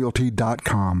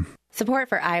nextgenerationrealty.com. Support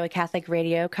for Iowa Catholic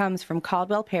Radio comes from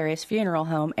Caldwell Parish Funeral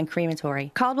Home and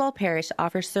Crematory. Caldwell Parish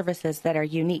offers services that are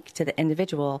unique to the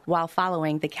individual while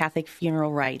following the Catholic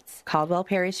funeral rites. Caldwell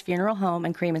Parish Funeral Home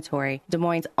and Crematory, Des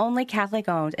Moines' only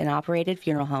Catholic-owned and operated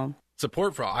funeral home.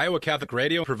 Support for Iowa Catholic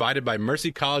Radio provided by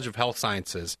Mercy College of Health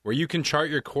Sciences, where you can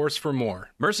chart your course for more.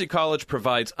 Mercy College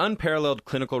provides unparalleled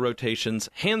clinical rotations,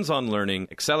 hands-on learning,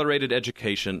 accelerated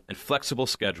education, and flexible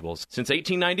schedules. Since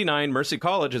 1899, Mercy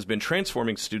College has been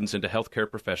transforming students into healthcare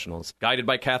professionals. Guided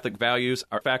by Catholic values,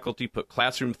 our faculty put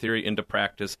classroom theory into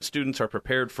practice. Students are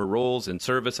prepared for roles in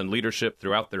service and leadership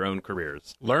throughout their own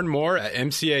careers. Learn more at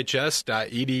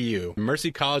mchs.edu.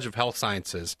 Mercy College of Health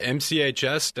Sciences,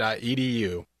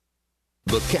 mchs.edu.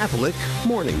 The Catholic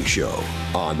Morning Show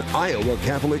on Iowa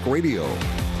Catholic Radio.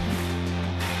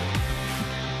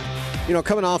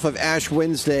 Coming off of Ash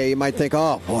Wednesday, you might think,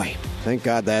 oh, boy, thank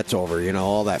God that's over.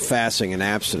 All that fasting and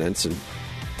abstinence. And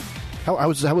How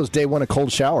was day one of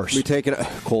cold showers? We take it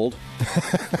cold.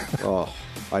 Oh,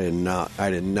 I did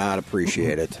not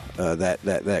appreciate it.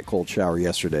 That cold shower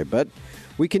yesterday, but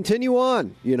we continue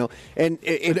on, And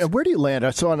where do you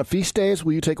land? So on the feast days,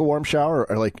 will you take a warm shower?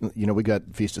 Or we got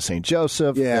Feast of St.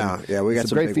 Joseph. Yeah, we got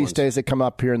some great big feast ones. Days that come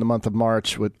up here in the month of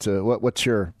March. What's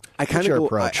your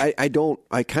approach?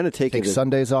 I kind of take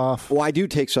Sundays off. Well, I do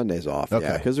take Sundays off. Okay.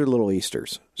 Yeah, because they're little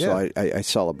Easters, so I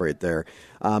celebrate there.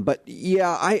 But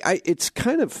it's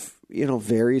kind of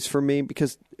varies for me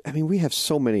because we have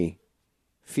so many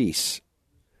feasts.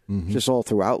 Mm-hmm. Just all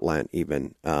throughout Lent,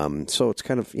 even. So it's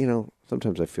kind of,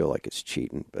 sometimes I feel like it's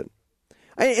cheating.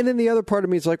 And then the other part of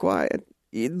me is like, well,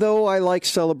 though I like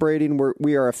celebrating,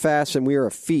 we are a fast and we are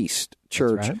a feast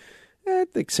church. Right. I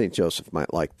think St. Joseph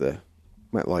might like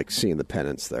seeing the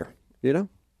penance there. So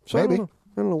maybe. I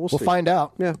don't know. We'll see. Find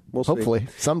out. Yeah, we'll see. Hopefully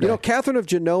someday. Catherine of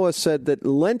Genoa said that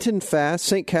Lenten fast.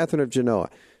 St. Catherine of Genoa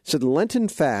said Lenten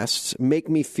fasts make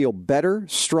me feel better,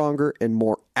 stronger, and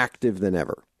more active than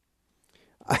ever.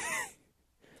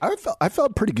 I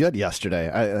felt pretty good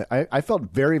yesterday. I felt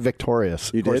very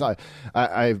victorious. You did?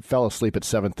 I fell asleep at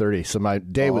 7:30, so my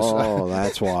day was. Oh,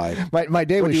 that's why. my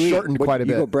day was shortened quite a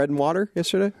bit. You go bread and water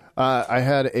yesterday? I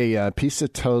had a piece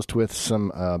of toast with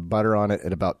some butter on it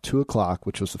at about 2:00,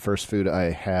 which was the first food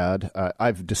I had.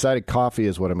 I've decided coffee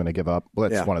is what I'm going to give up. Well,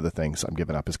 that's one of the things I'm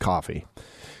giving up is coffee.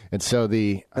 And so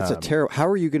that's a terrible. How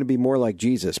are you going to be more like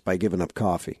Jesus by giving up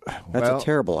coffee? That's a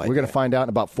terrible idea. We're going to find out in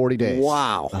about 40 days.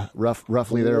 Wow,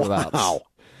 roughly thereabouts. Wow.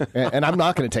 and I'm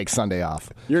not going to take Sunday off.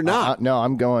 You're not. No,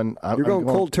 I'm going. You're going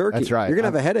cold turkey. That's right. You're going to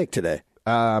have a headache today.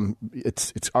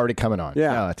 It's already coming on.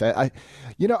 Yeah.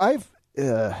 No,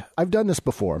 I've done this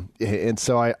before, and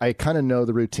so I kind of know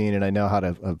the routine, and I know how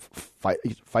to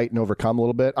fight and overcome a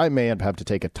little bit. I may have to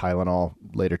take a Tylenol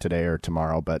later today or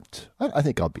tomorrow, but I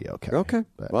think I'll be okay. Okay.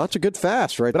 Well, that's a good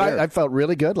fast right there. But I felt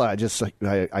really good.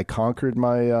 I conquered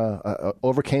my,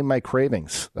 overcame my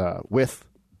cravings with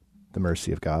the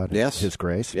mercy of God. Yes. His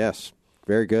grace. Yes.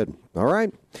 Very good. All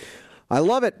right. I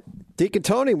love it. Deacon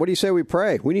Tony, what do you say we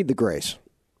pray? We need the grace.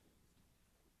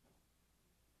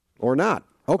 Or not.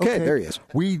 Okay, there he is.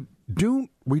 We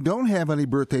don't have any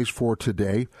birthdays for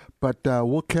today, but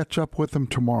we'll catch up with them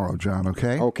tomorrow, John,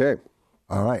 okay? Okay.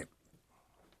 All right.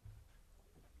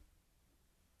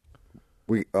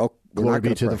 Glory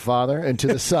be to the Father, and to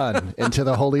the Son, and to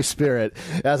the Holy Spirit,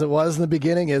 as it was in the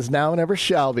beginning, is now, and ever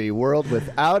shall be, world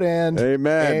without end.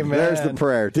 Amen. Amen. There's the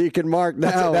prayer. Deacon Mark,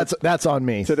 now. That's on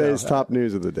me. Today's top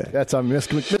news of the day. That's on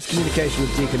miscommunication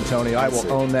with Deacon Tony. I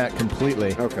will own that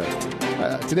completely. Okay.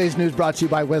 Today's news brought to you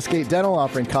by Westgate Dental,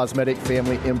 offering cosmetic,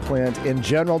 family, implant, and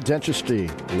general dentistry.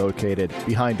 Located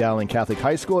behind Dowling Catholic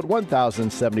High School at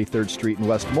 1073rd Street in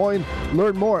West Des Moines.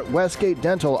 Learn more at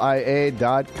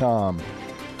westgatedentalia.com.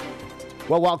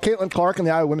 Well, while Caitlin Clark and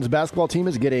the Iowa women's basketball team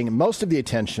is getting most of the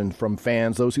attention from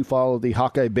fans, those who follow the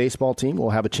Hawkeye baseball team will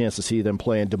have a chance to see them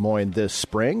play in Des Moines this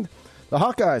spring. The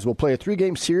Hawkeyes will play a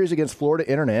 3-game series against Florida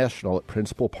International at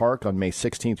Principal Park on May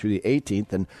 16th through the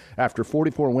 18th. And after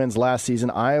 44 wins last season,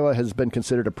 Iowa has been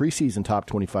considered a preseason top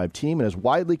 25 team and is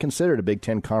widely considered a Big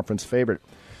Ten Conference favorite.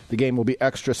 The game will be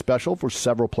extra special for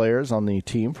several players on the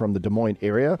team from the Des Moines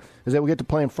area, as they will get to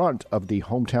play in front of the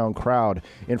hometown crowd.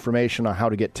 Information on how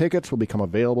to get tickets will become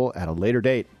available at a later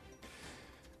date.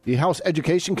 The House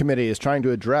Education Committee is trying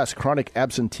to address chronic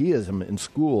absenteeism in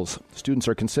schools. Students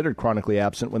are considered chronically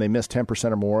absent when they miss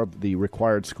 10% or more of the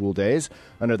required school days.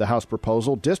 Under the House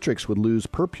proposal, districts would lose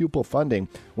per-pupil funding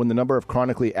when the number of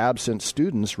chronically absent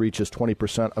students reaches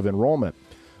 20% of enrollment.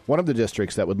 One of the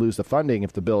districts that would lose the funding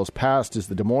if the bill is passed is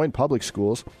the Des Moines Public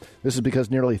Schools. This is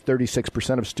because nearly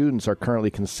 36% of students are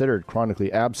currently considered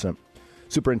chronically absent.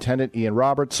 Superintendent Ian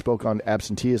Roberts spoke on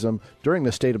absenteeism during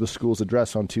the State of the Schools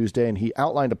address on Tuesday, and he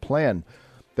outlined a plan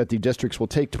that the districts will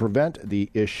take to prevent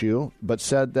the issue, but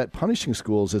said that punishing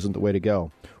schools isn't the way to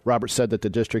go. Roberts said that the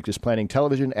district is planning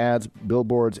television ads,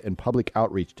 billboards, and public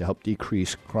outreach to help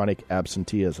decrease chronic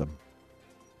absenteeism.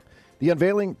 The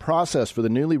unveiling process for the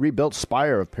newly rebuilt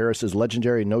spire of Paris's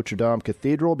legendary Notre Dame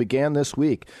Cathedral began this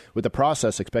week, with the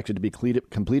process expected to be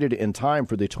completed in time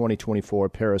for the 2024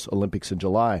 Paris Olympics in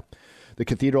July. The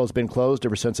cathedral has been closed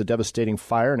ever since a devastating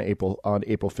fire on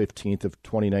April 15th of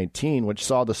 2019, which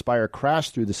saw the spire crash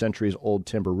through the centuries-old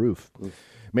timber roof.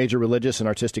 Major religious and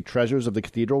artistic treasures of the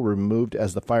cathedral were removed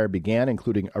as the fire began,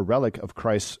 including a relic of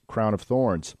Christ's crown of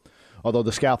thorns. Although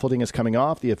the scaffolding is coming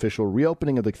off, the official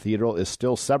reopening of the cathedral is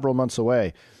still several months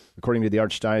away. According to the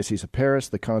Archdiocese of Paris,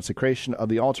 the consecration of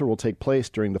the altar will take place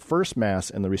during the first Mass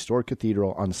in the restored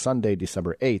cathedral on Sunday,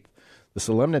 December 8th. The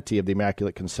solemnity of the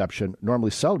Immaculate Conception,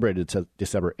 normally celebrated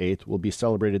December 8th, will be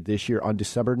celebrated this year on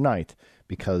December 9th,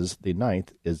 because the 9th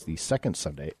is the second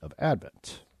Sunday of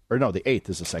Advent. Or no, the 8th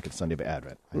is the second Sunday of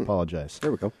Advent. I apologize.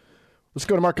 There we go. Let's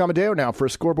go to Mark Amadeo now for a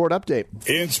scoreboard update.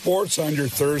 In sports on your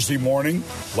Thursday morning,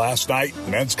 last night,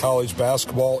 men's college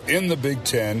basketball in the Big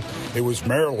Ten. It was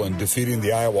Maryland defeating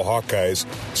the Iowa Hawkeyes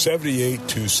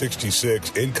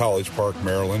 78-66 in College Park,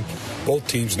 Maryland. Both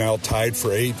teams now tied for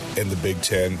 8th in the Big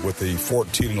Ten with a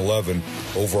 14-11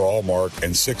 overall mark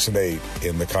and 6-8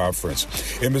 in the conference.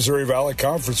 In Missouri Valley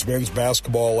Conference men's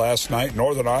basketball last night,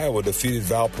 Northern Iowa defeated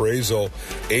Valparaiso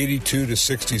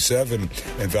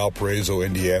 82-67 in Valparaiso,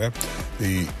 Indiana.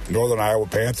 The Northern Iowa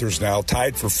Panthers now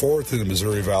tied for 4th in the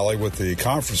Missouri Valley with the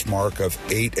conference mark of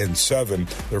 8-7.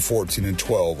 They're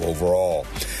 14-12 overall.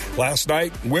 Last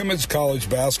night, women's college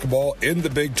basketball in the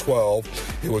Big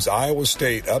 12. It was Iowa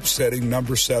State upsetting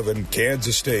number 7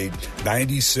 Kansas State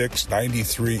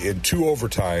 96-93 in 2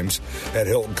 overtimes at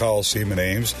Hilton Coliseum in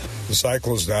Ames. The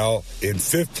Cyclones now in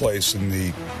 5th place in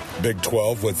the Big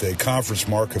 12 with a conference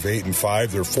mark of 8-5.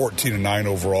 They're 14-9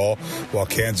 overall, while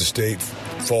Kansas State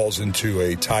falls into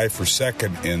a tie for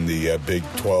 2nd in the Big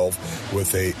 12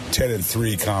 with a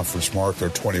 10-3 conference mark. They're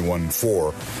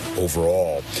 21-4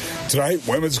 overall. Tonight,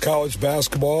 women's college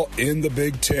basketball in the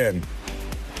Big 10.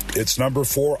 It's number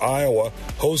 4 Iowa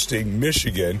hosting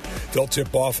Michigan. They'll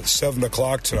tip off at 7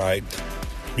 o'clock tonight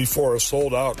before a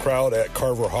sold-out crowd at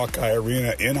Carver Hawkeye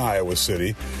Arena in Iowa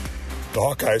City. The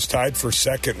Hawkeyes tied for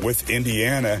 2nd with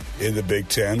Indiana in the Big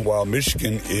Ten, while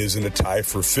Michigan is in a tie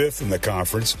for 5th in the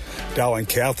conference. Dowling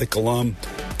Catholic alum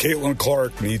Caitlin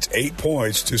Clark needs 8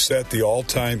 points to set the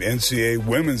all-time NCAA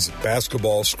women's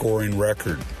basketball scoring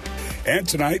record. And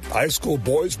tonight, high school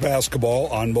boys basketball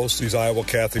on most of these Iowa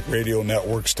Catholic Radio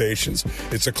Network stations.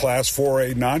 It's a Class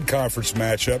 4A non-conference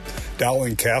matchup.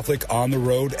 Dowling Catholic on the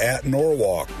road at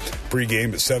Norwalk.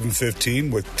 Pre-game at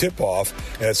 7:15 with tip-off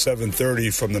at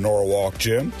 7:30 from the Norwalk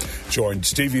gym. Join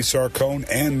Stevie Sarcone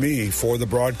and me for the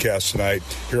broadcast tonight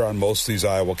here on most of these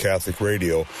Iowa Catholic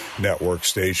Radio Network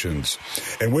stations.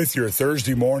 And with your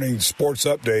Thursday morning sports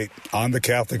update on the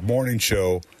Catholic Morning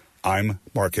Show, I'm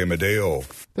Mark Amadeo.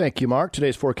 Thank you, Mark.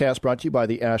 Today's forecast brought to you by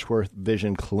the Ashworth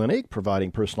Vision Clinic,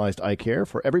 providing personalized eye care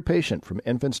for every patient from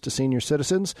infants to senior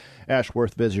citizens.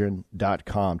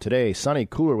 AshworthVision.com. Today, sunny,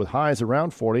 cooler with highs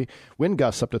around 40, wind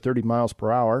gusts up to 30 miles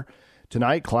per hour.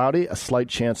 Tonight, cloudy, a slight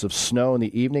chance of snow in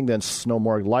the evening, then snow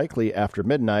more likely after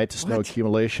midnight. Snow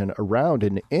accumulation around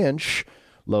an inch.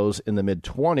 Lows in the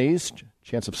mid-20s.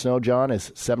 Chance of snow, John,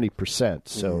 is 70%.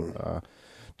 So,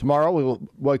 tomorrow, we will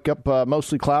wake up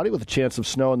mostly cloudy with a chance of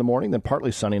snow in the morning, then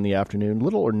partly sunny in the afternoon.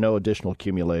 Little or no additional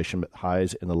accumulation, but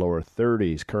highs in the lower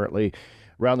 30s. Currently,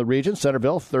 around the region,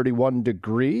 Centerville, 31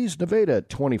 degrees. Nevada at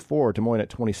 24, Des Moines at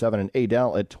 27, and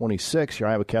Adel at 26. Your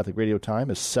Iowa Catholic Radio time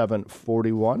is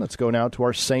 7:41. Let's go now to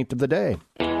our Saint of the Day.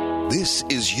 This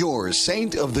is your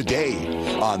Saint of the Day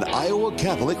on Iowa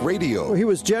Catholic Radio. Well, he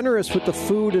was generous with the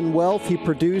food and wealth he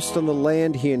produced on the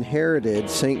land he inherited.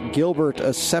 St. Gilbert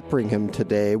of Sepringham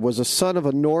today was a son of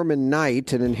a Norman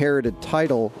knight and inherited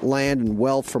title, land, and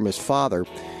wealth from his father.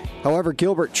 However,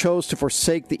 Gilbert chose to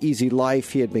forsake the easy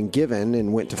life he had been given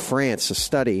and went to France to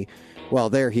study. While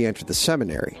there, he entered the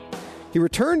seminary. He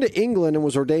returned to England and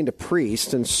was ordained a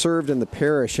priest and served in the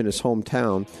parish in his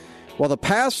hometown. While the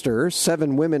pastor,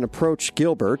 7 women approached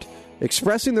Gilbert,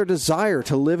 expressing their desire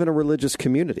to live in a religious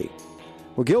community.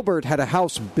 Well, Gilbert had a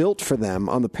house built for them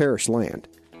on the parish land,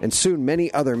 and soon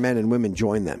many other men and women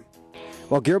joined them.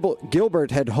 While Gilbert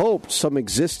had hoped some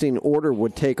existing order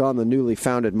would take on the newly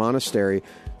founded monastery,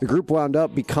 the group wound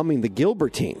up becoming the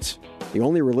Gilbertines, the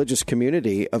only religious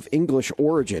community of English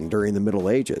origin during the Middle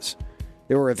Ages.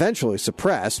 They were eventually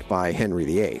suppressed by Henry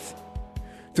VIII.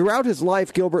 Throughout his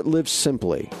life, Gilbert lived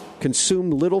simply,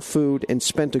 consumed little food, and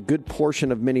spent a good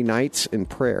portion of many nights in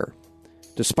prayer.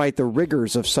 Despite the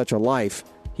rigors of such a life,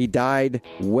 he died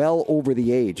well over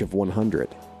the age of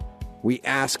 100. We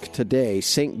ask today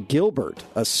St. Gilbert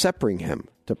of Sepringham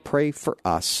to pray for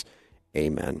us.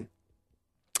 Amen.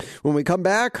 When we come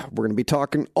back, we're going to be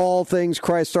talking all things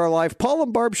Christ Our Life. Paul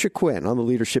and Barb Shaquin on the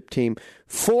leadership team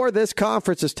for this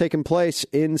conference is taking place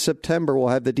in September. We'll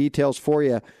have the details for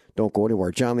you. Don't go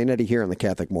anywhere. John Leonetti here on the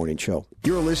Catholic Morning Show.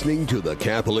 You're listening to the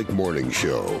Catholic Morning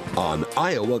Show on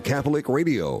Iowa Catholic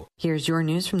Radio. Here's your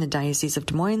news from the Diocese of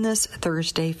Des Moines this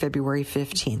Thursday, February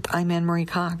 15th. I'm Anne-Marie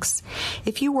Cox.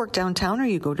 If you work downtown or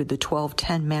you go to the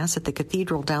 1210 Mass at the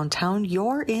Cathedral downtown,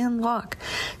 you're in luck.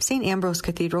 St. Ambrose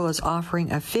Cathedral is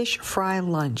offering a fish fry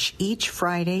lunch each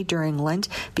Friday during Lent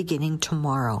beginning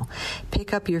tomorrow.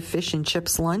 Pick up your fish and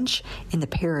chips lunch in the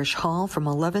parish hall from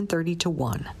 11:30 to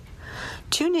 1.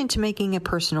 Tune in to Making It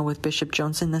Personal with Bishop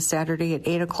Johnson this Saturday at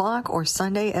 8 o'clock or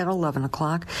Sunday at 11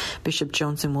 o'clock. Bishop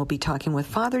Johnson will be talking with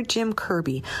Father Jim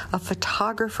Kirby, a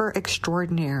photographer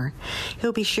extraordinaire.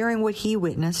 He'll be sharing what he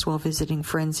witnessed while visiting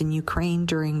friends in Ukraine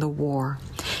during the war.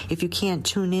 If you can't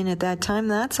tune in at that time,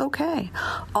 that's okay.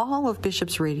 All of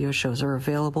Bishop's radio shows are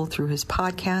available through his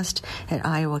podcast at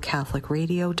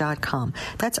iowacatholicradio.com.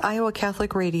 That's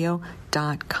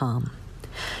iowacatholicradio.com.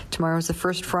 Tomorrow is the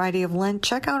first Friday of Lent.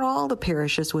 Check out all the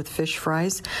parishes with fish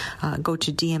fries. Go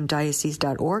to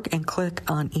dmdiocese.org and click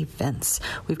on events.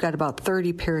 We've got about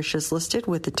 30 parishes listed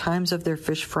with the times of their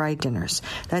fish fry dinners.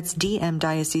 That's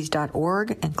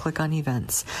dmdiocese.org and click on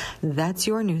events. That's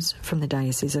your news from the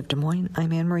Diocese of Des Moines.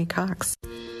 I'm Anne Marie Cox.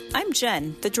 I'm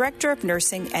Jen, the Director of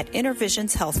Nursing at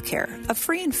Intervisions Healthcare, a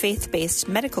free and faith-based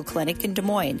medical clinic in Des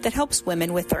Moines that helps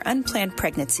women with their unplanned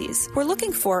pregnancies. We're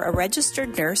looking for a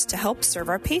registered nurse to help serve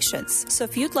our patients. So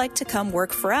if you'd like to come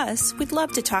work for us, we'd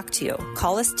love to talk to you.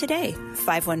 Call us today,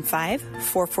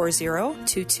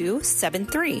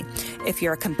 515-440-2273. If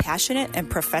you're a compassionate and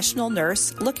professional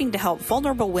nurse looking to help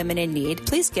vulnerable women in need,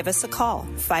 please give us a call,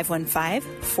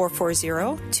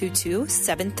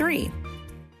 515-440-2273.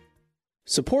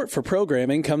 Support for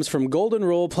programming comes from Golden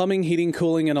Rule Plumbing, Heating,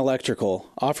 Cooling, and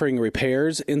Electrical, offering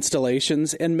repairs,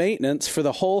 installations, and maintenance for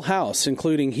the whole house,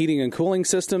 including heating and cooling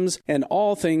systems and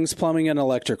all things plumbing and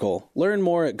electrical. Learn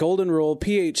more at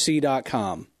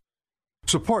goldenrulephc.com.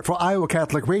 Support for Iowa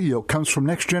Catholic Radio comes from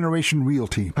Next Generation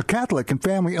Realty, a Catholic and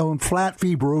family-owned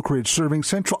flat-fee brokerage serving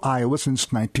Central Iowa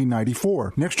since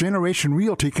 1994. Next Generation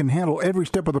Realty can handle every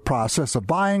step of the process of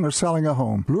buying or selling a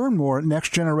home. Learn more at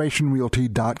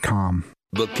nextgenerationrealty.com.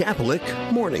 The Catholic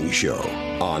Morning Show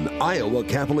on Iowa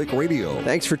Catholic Radio.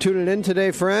 Thanks for tuning in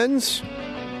today, friends.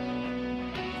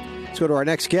 Let's go to our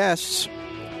next guests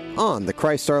on the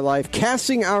Christ Our Life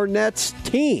Casting Our Nets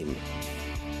team.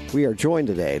 We are joined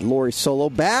today, Lori Solo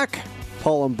back,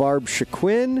 Paul and Barb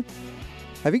Shaquin.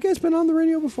 Have you guys been on the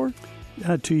radio before?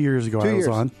 2 years ago I was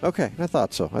on. Okay, I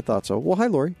thought so. Well, hi,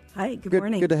 Lori. Hi, good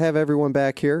morning. Good to have everyone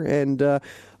back here. And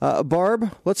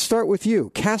Barb, let's start with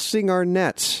you. Casting our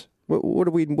nets. What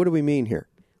do we mean here?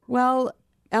 Well,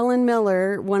 Ellen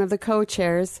Miller, one of the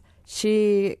co-chairs,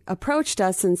 she approached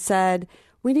us and said,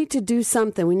 we need to do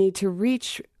something. We need to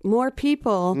reach more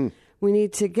people. We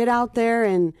need to get out there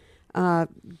and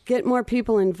get more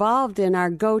people involved in our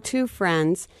go-to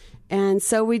friends. And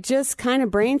so we just kind of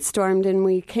brainstormed and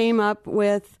we came up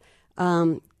with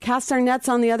Cast Our Nets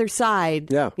on the Other Side.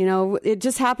 Yeah. You know, it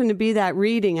just happened to be that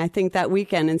reading, I think, that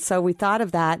weekend. And so we thought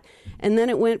of that. And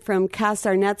then it went from Cast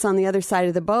Our Nets on the Other Side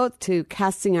of the Boat to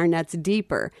Casting Our Nets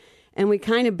Deeper. And we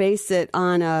kind of based it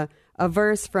on a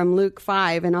verse from Luke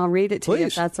 5, and I'll read it to you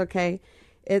if that's okay.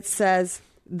 It says,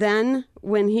 "Then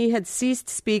when he had ceased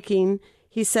speaking,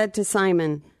 he said to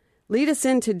Simon, 'Lead us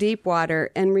into deep water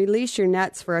and release your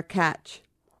nets for a catch.'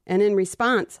 And in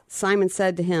response, Simon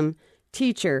said to him,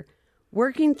 'Teacher,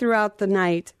 working throughout the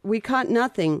night, we caught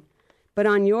nothing, but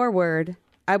on your word,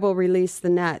 I will release the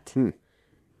net.'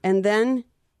 And when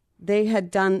they had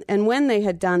done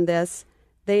this,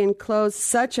 they enclosed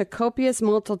such a copious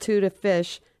multitude of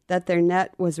fish that their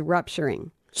net was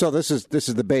rupturing." So this is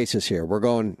the basis here. We're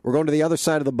going to the other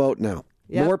side of the boat now.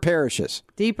 Yep. More parishes.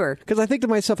 Deeper. Because I think to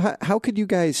myself, how could you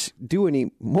guys do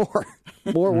any more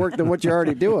work than what you're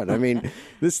already doing? I mean,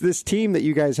 this team that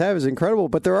you guys have is incredible,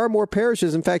 but there are more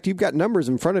parishes. In fact, you've got numbers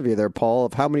in front of you there, Paul,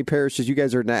 of how many parishes you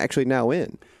guys are actually now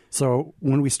in. So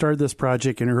when we started this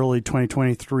project in early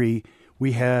 2023,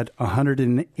 we had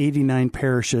 189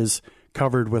 parishes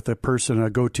covered with a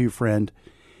go-to friend.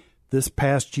 This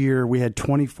past year, we had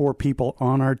 24 people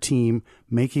on our team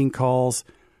making calls,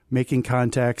 making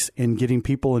contacts, and getting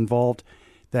people involved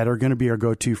that are going to be our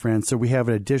go-to friends. So we have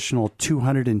an additional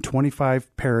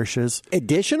 225 parishes.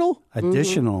 Additional?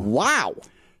 Additional. Mm-hmm. Wow.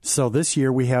 So this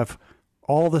year we have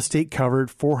all the state covered,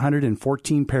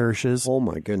 414 parishes. Oh,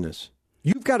 my goodness.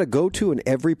 You've got a go-to in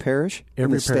every parish in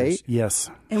the parish, state?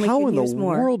 Yes. And how in the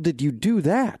world did you do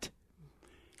that?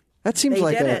 That seems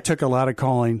it took a lot of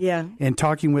calling. Yeah. And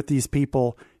talking with these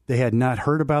people. They had not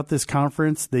heard about this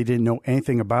conference. They didn't know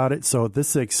anything about it. So this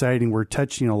is exciting. We're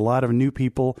touching a lot of new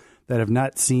people that have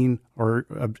not seen or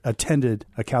attended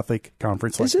a Catholic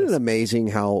conference like this. Isn't it amazing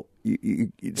how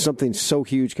something so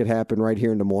huge could happen right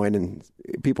here in Des Moines, and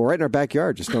people right in our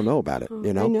backyard just don't know about it?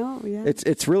 You know, I know. Yeah.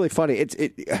 It's really funny.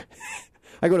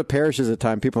 I go to parishes at the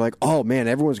time. People are like, "Oh man,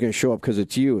 everyone's going to show up because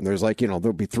it's you." And there's like,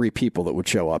 there'll be 3 people that would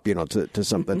show up, to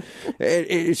something.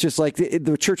 It's just like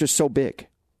the church is so big.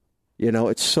 You know,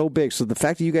 it's so big. So the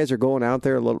fact that you guys are going out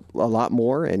there a lot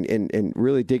more and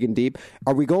really digging deep,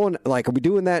 are we doing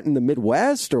that in the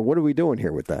Midwest, or what are we doing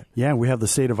here with that? Yeah, we have the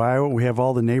state of Iowa. We have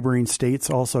all the neighboring states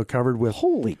also covered with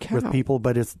with people,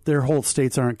 but their whole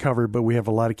states aren't covered, but we have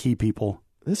a lot of key people.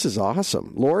 This is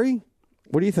awesome. Lori,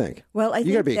 what do you think? Well,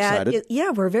 you gotta be excited.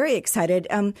 We're very excited.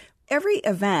 Every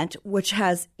event which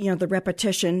has, the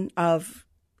repetition of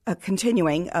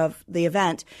continuing of the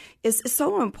event is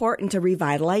so important to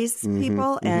revitalize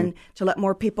people and to let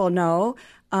more people know.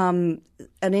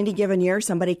 At any given year,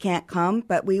 somebody can't come,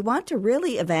 but we want to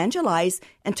really evangelize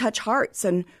and touch hearts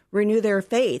and renew their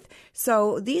faith.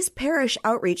 So these parish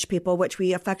outreach people, which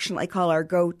we affectionately call our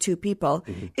go-to people,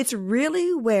 it's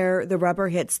really where the rubber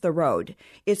hits the road.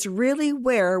 It's really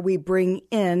where we bring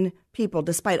in people,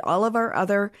 despite all of our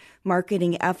other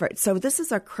marketing efforts. So this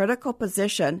is a critical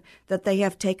position that they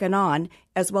have taken on,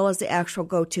 as well as the actual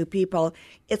go-to people.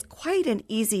 It's quite an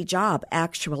easy job,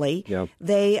 actually. Yeah.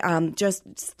 They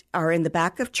just are in the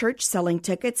back of church selling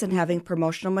tickets and having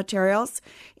promotional materials.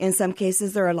 In some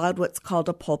cases, they're allowed what's called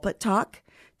a pulpit talk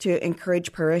to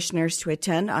encourage parishioners to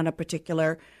attend on a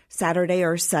particular Saturday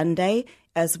or Sunday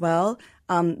as well.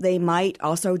 They might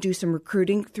also do some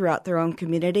recruiting throughout their own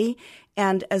community.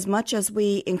 And as much as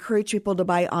we encourage people to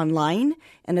buy online,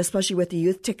 and especially with the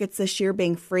youth tickets this year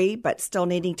being free but still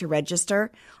needing to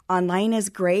register, online is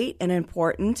great and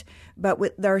important, but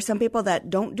there are some people that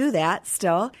don't do that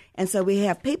still, and so we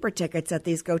have paper tickets that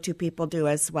these go-to people do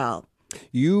as well.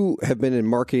 You have been in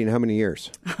marketing how many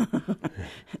years?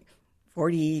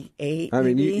 48. I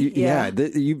mean,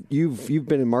 maybe. you've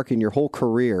been in marketing your whole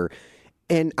career,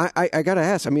 and I got to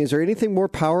ask. I mean, is there anything more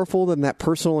powerful than that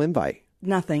personal invite?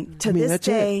 Nothing. To this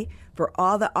day, for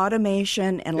all the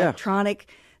automation and electronic,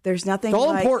 there's nothing. It's all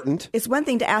like, important. It's one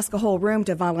thing to ask a whole room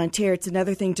to volunteer. It's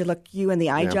another thing to look you in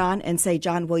the eye, Yeah. John, and say,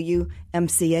 John, will you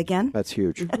MC again? That's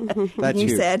huge. That's you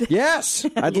huge. said. Yes,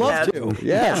 I'd love to.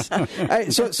 Yes.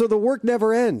 So the work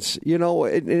never ends,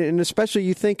 and especially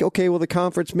you think, okay, well, the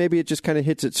conference, maybe it just kind of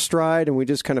hits its stride and we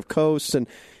just kind of coast, and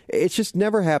it just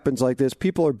never happens like this.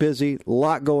 People are busy, a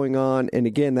lot going on, and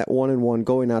again, that one-on-one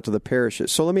going out to the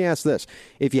parishes. So let me ask this.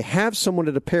 If you have someone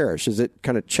at a parish, is it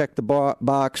kind of check the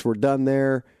box, we're done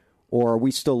there, or are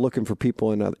we still looking for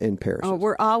people in parishes? Oh,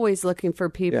 we're always looking for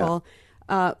people.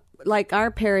 Yeah. Like our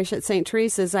parish at St.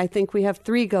 Teresa's, I think we have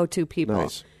 3 go-to people.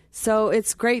 Nice. So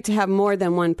it's great to have more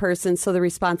than one person so the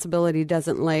responsibility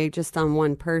doesn't lay just on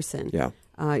one person. Yeah.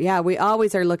 We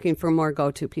always are looking for more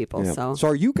go-to people. Yeah. So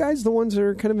are you guys the ones that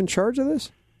are kind of in charge of this?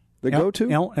 The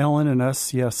go-to? Ellen and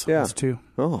us, yes, us too.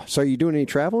 Oh, so are you doing any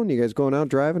traveling? You guys going out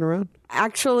driving around?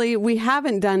 Actually, we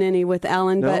haven't done any with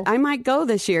Ellen, but I might go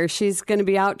this year. She's going to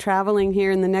be out traveling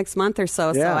here in the next month or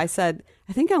so. Yeah. So I said,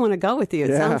 I think I want to go with you.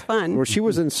 It sounds fun. Well, she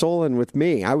was in Solon with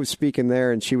me. I was speaking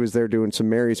there, and she was there doing some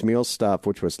Mary's Meal stuff,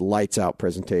 which was lights out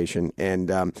presentation.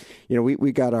 And,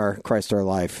 we got our Christ Our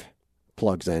Life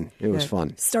plugs in. It was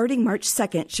fun. Starting March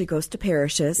 2nd, she goes to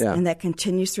parishes, and that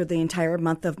continues through the entire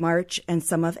month of March and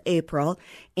some of April.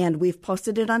 And we've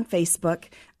posted it on Facebook.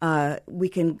 We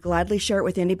can gladly share it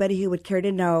with anybody who would care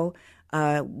to know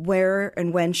where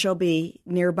and when she'll be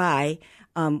nearby.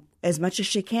 As much as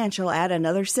she can, she'll add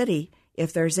another city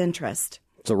if there's interest.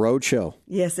 It's a road show.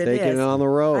 Yes, it is. Taking it on the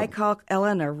road. I call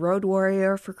Ellen a road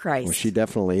warrior for Christ. Well, she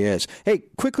definitely is. Hey,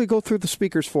 quickly go through the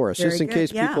speakers for us, Very just in good.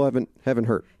 case people haven't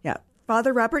heard. Yeah.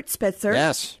 Father Robert Spitzer.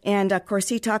 Yes. And, of course,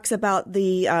 he talks about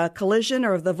the collision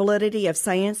or the validity of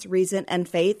science, reason, and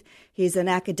faith. He's an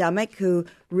academic who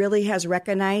really has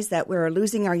recognized that we're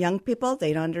losing our young people.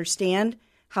 They don't understand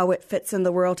how it fits in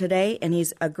the world today, and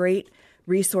he's a great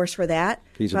resource for that.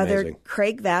 He's Father amazing.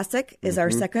 Craig Vasic is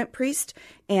our second priest,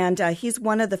 and he's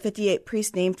one of the 58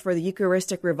 priests named for the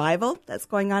Eucharistic revival that's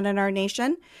going on in our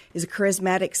nation. He's a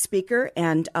charismatic speaker,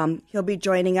 and he'll be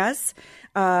joining us.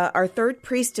 Our third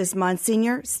priest is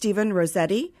Monsignor Stephen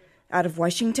Rossetti out of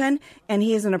Washington, and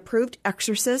he is an approved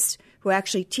exorcist who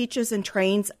actually teaches and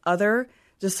trains other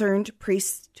discerned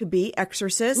priests to be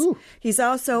exorcists. Ooh. He's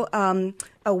also a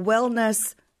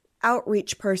wellness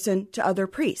outreach person to other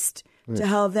priests to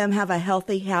help them have a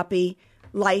healthy, happy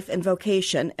life and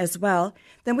vocation as well.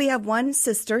 Then we have one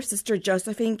sister, Sister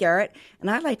Josephine Garrett,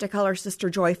 and I like to call her Sister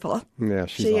Joyful. Yeah,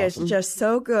 she's She awesome. is just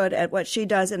so good at what she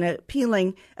does and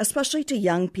appealing, especially to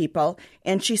young people.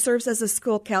 And she serves as a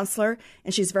school counselor,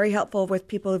 and she's very helpful with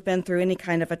people who've been through any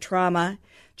kind of a trauma.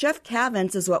 Jeff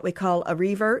Cavins is what we call a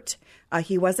revert.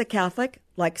 He was a Catholic,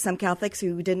 like some Catholics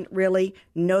who didn't really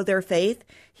know their faith.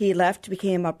 He left,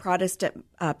 became a Protestant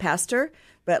pastor,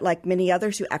 but like many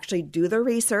others who actually do their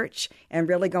research and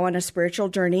really go on a spiritual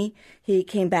journey, he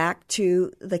came back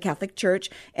to the Catholic Church.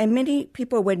 And many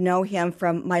people would know him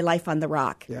from My Life on the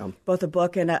Rock, both a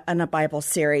book and a Bible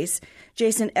series.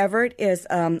 Jason Everett is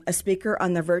a speaker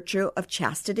on the virtue of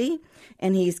chastity,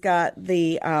 and he's got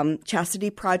the Chastity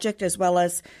Project as well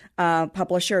as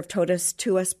publisher of Totus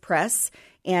Tuus Press.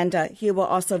 And he will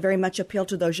also very much appeal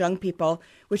to those young people,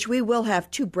 which we will have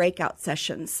 2 breakout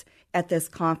sessions at this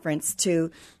conference to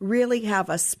really have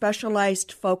a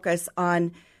specialized focus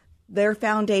on their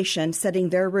foundation, setting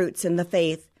their roots in the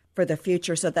faith for the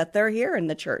future so that they're here in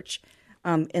the church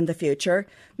in the future.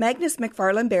 Magnus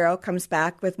McFarland Barrow comes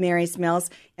back with Mary's Mills,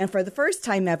 and for the first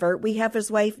time ever, we have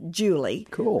his wife, Julie,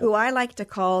 who I like to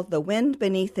call the wind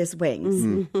beneath his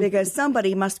wings, because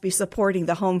somebody must be supporting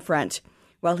the home front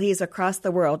while he's across the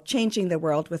world, changing the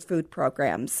world with food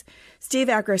programs. Steve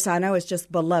Agrisano is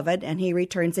just beloved, and he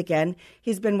returns again.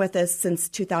 He's been with us since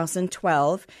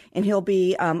 2012, and he'll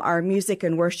be our music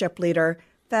and worship leader,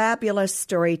 fabulous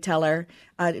storyteller,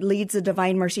 leads the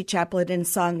Divine Mercy Chaplet in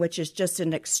song, which is just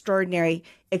an extraordinary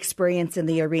experience in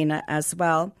the arena as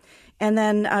well. And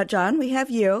then, John, we have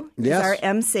you as our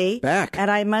MC. Back. And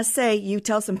I must say, you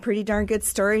tell some pretty darn good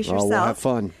stories yourself. We'll have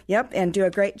fun. Yep, and do a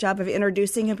great job of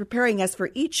introducing and preparing us for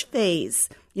each phase,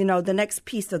 the next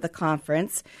piece of the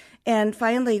conference. And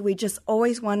finally, we just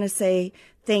always want to say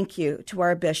thank you to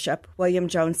our bishop, William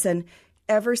Johnson.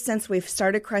 Ever since we've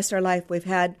started Christ Our Life, we've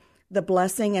had the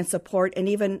blessing and support and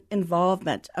even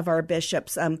involvement of our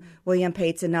bishops, William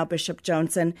Pates and now Bishop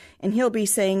Johnson. And he'll be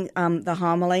saying the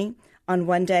homily on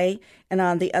one day, and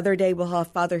on the other day we'll have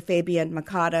Father Fabian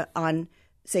Makata on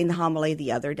saying the homily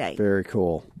the other day. Very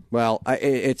cool. Well,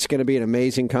 it's going to be an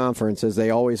amazing conference, as they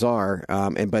always are,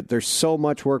 but there's so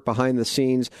much work behind the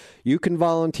scenes. You can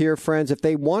volunteer, friends. If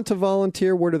they want to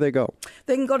volunteer, where do they go?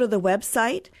 They can go to the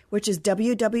website, which is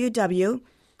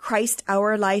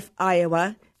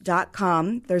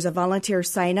www.christourlifeiowa.com. There's a volunteer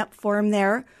sign-up form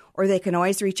there, or they can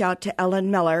always reach out to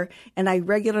Ellen Miller, and I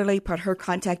regularly put her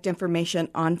contact information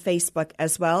on Facebook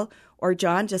as well. Or,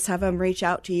 John, just have them reach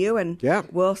out to you, and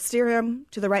we'll steer them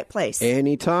to the right place.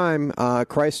 Anytime.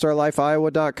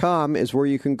 ChristOurLifeIowa.com is where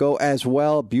you can go as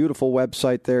well. Beautiful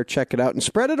website there. Check it out and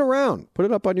spread it around. Put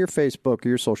it up on your Facebook or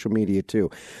your social media, too.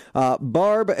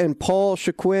 Barb and Paul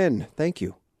Shaquin, thank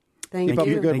you. Thank Keep up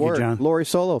you. your good Thank you, work. John. Lori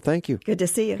Solo, thank you. Good to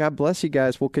see you. God bless you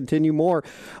guys. We'll continue more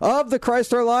of the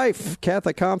Christ Our Life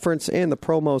Catholic Conference and the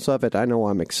promos of it. I know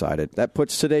I'm excited. That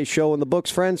puts today's show in the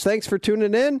books, friends. Thanks for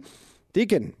tuning in.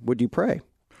 Deacon, would you pray?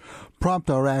 Prompt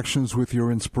our actions with your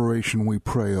inspiration, we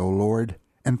pray, O Lord,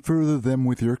 and further them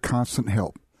with your constant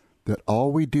help, that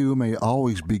all we do may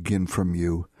always begin from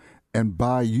you, and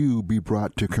by you be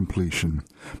brought to completion.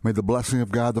 May the blessing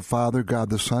of God the Father, God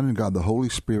the Son, and God the Holy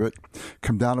Spirit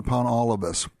come down upon all of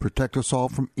us, protect us all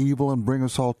from evil, and bring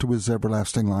us all to his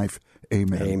everlasting life.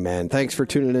 Amen. Amen. Thanks for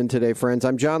tuning in today, friends.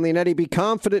 I'm John Leonetti. Be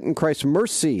confident in Christ's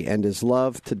mercy and his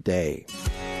love today.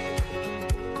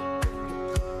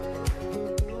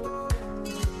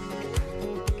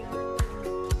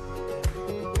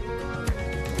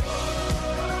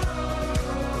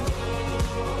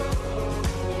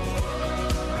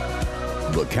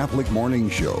 The Catholic Morning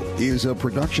Show is a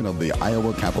production of the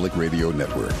Iowa Catholic Radio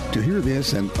Network. To hear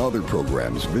this and other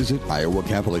programs, visit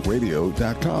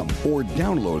iowacatholicradio.com or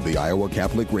download the Iowa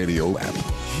Catholic Radio app.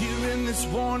 Here in this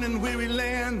worn and weary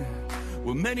land,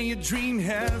 where many a dream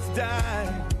has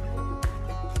died,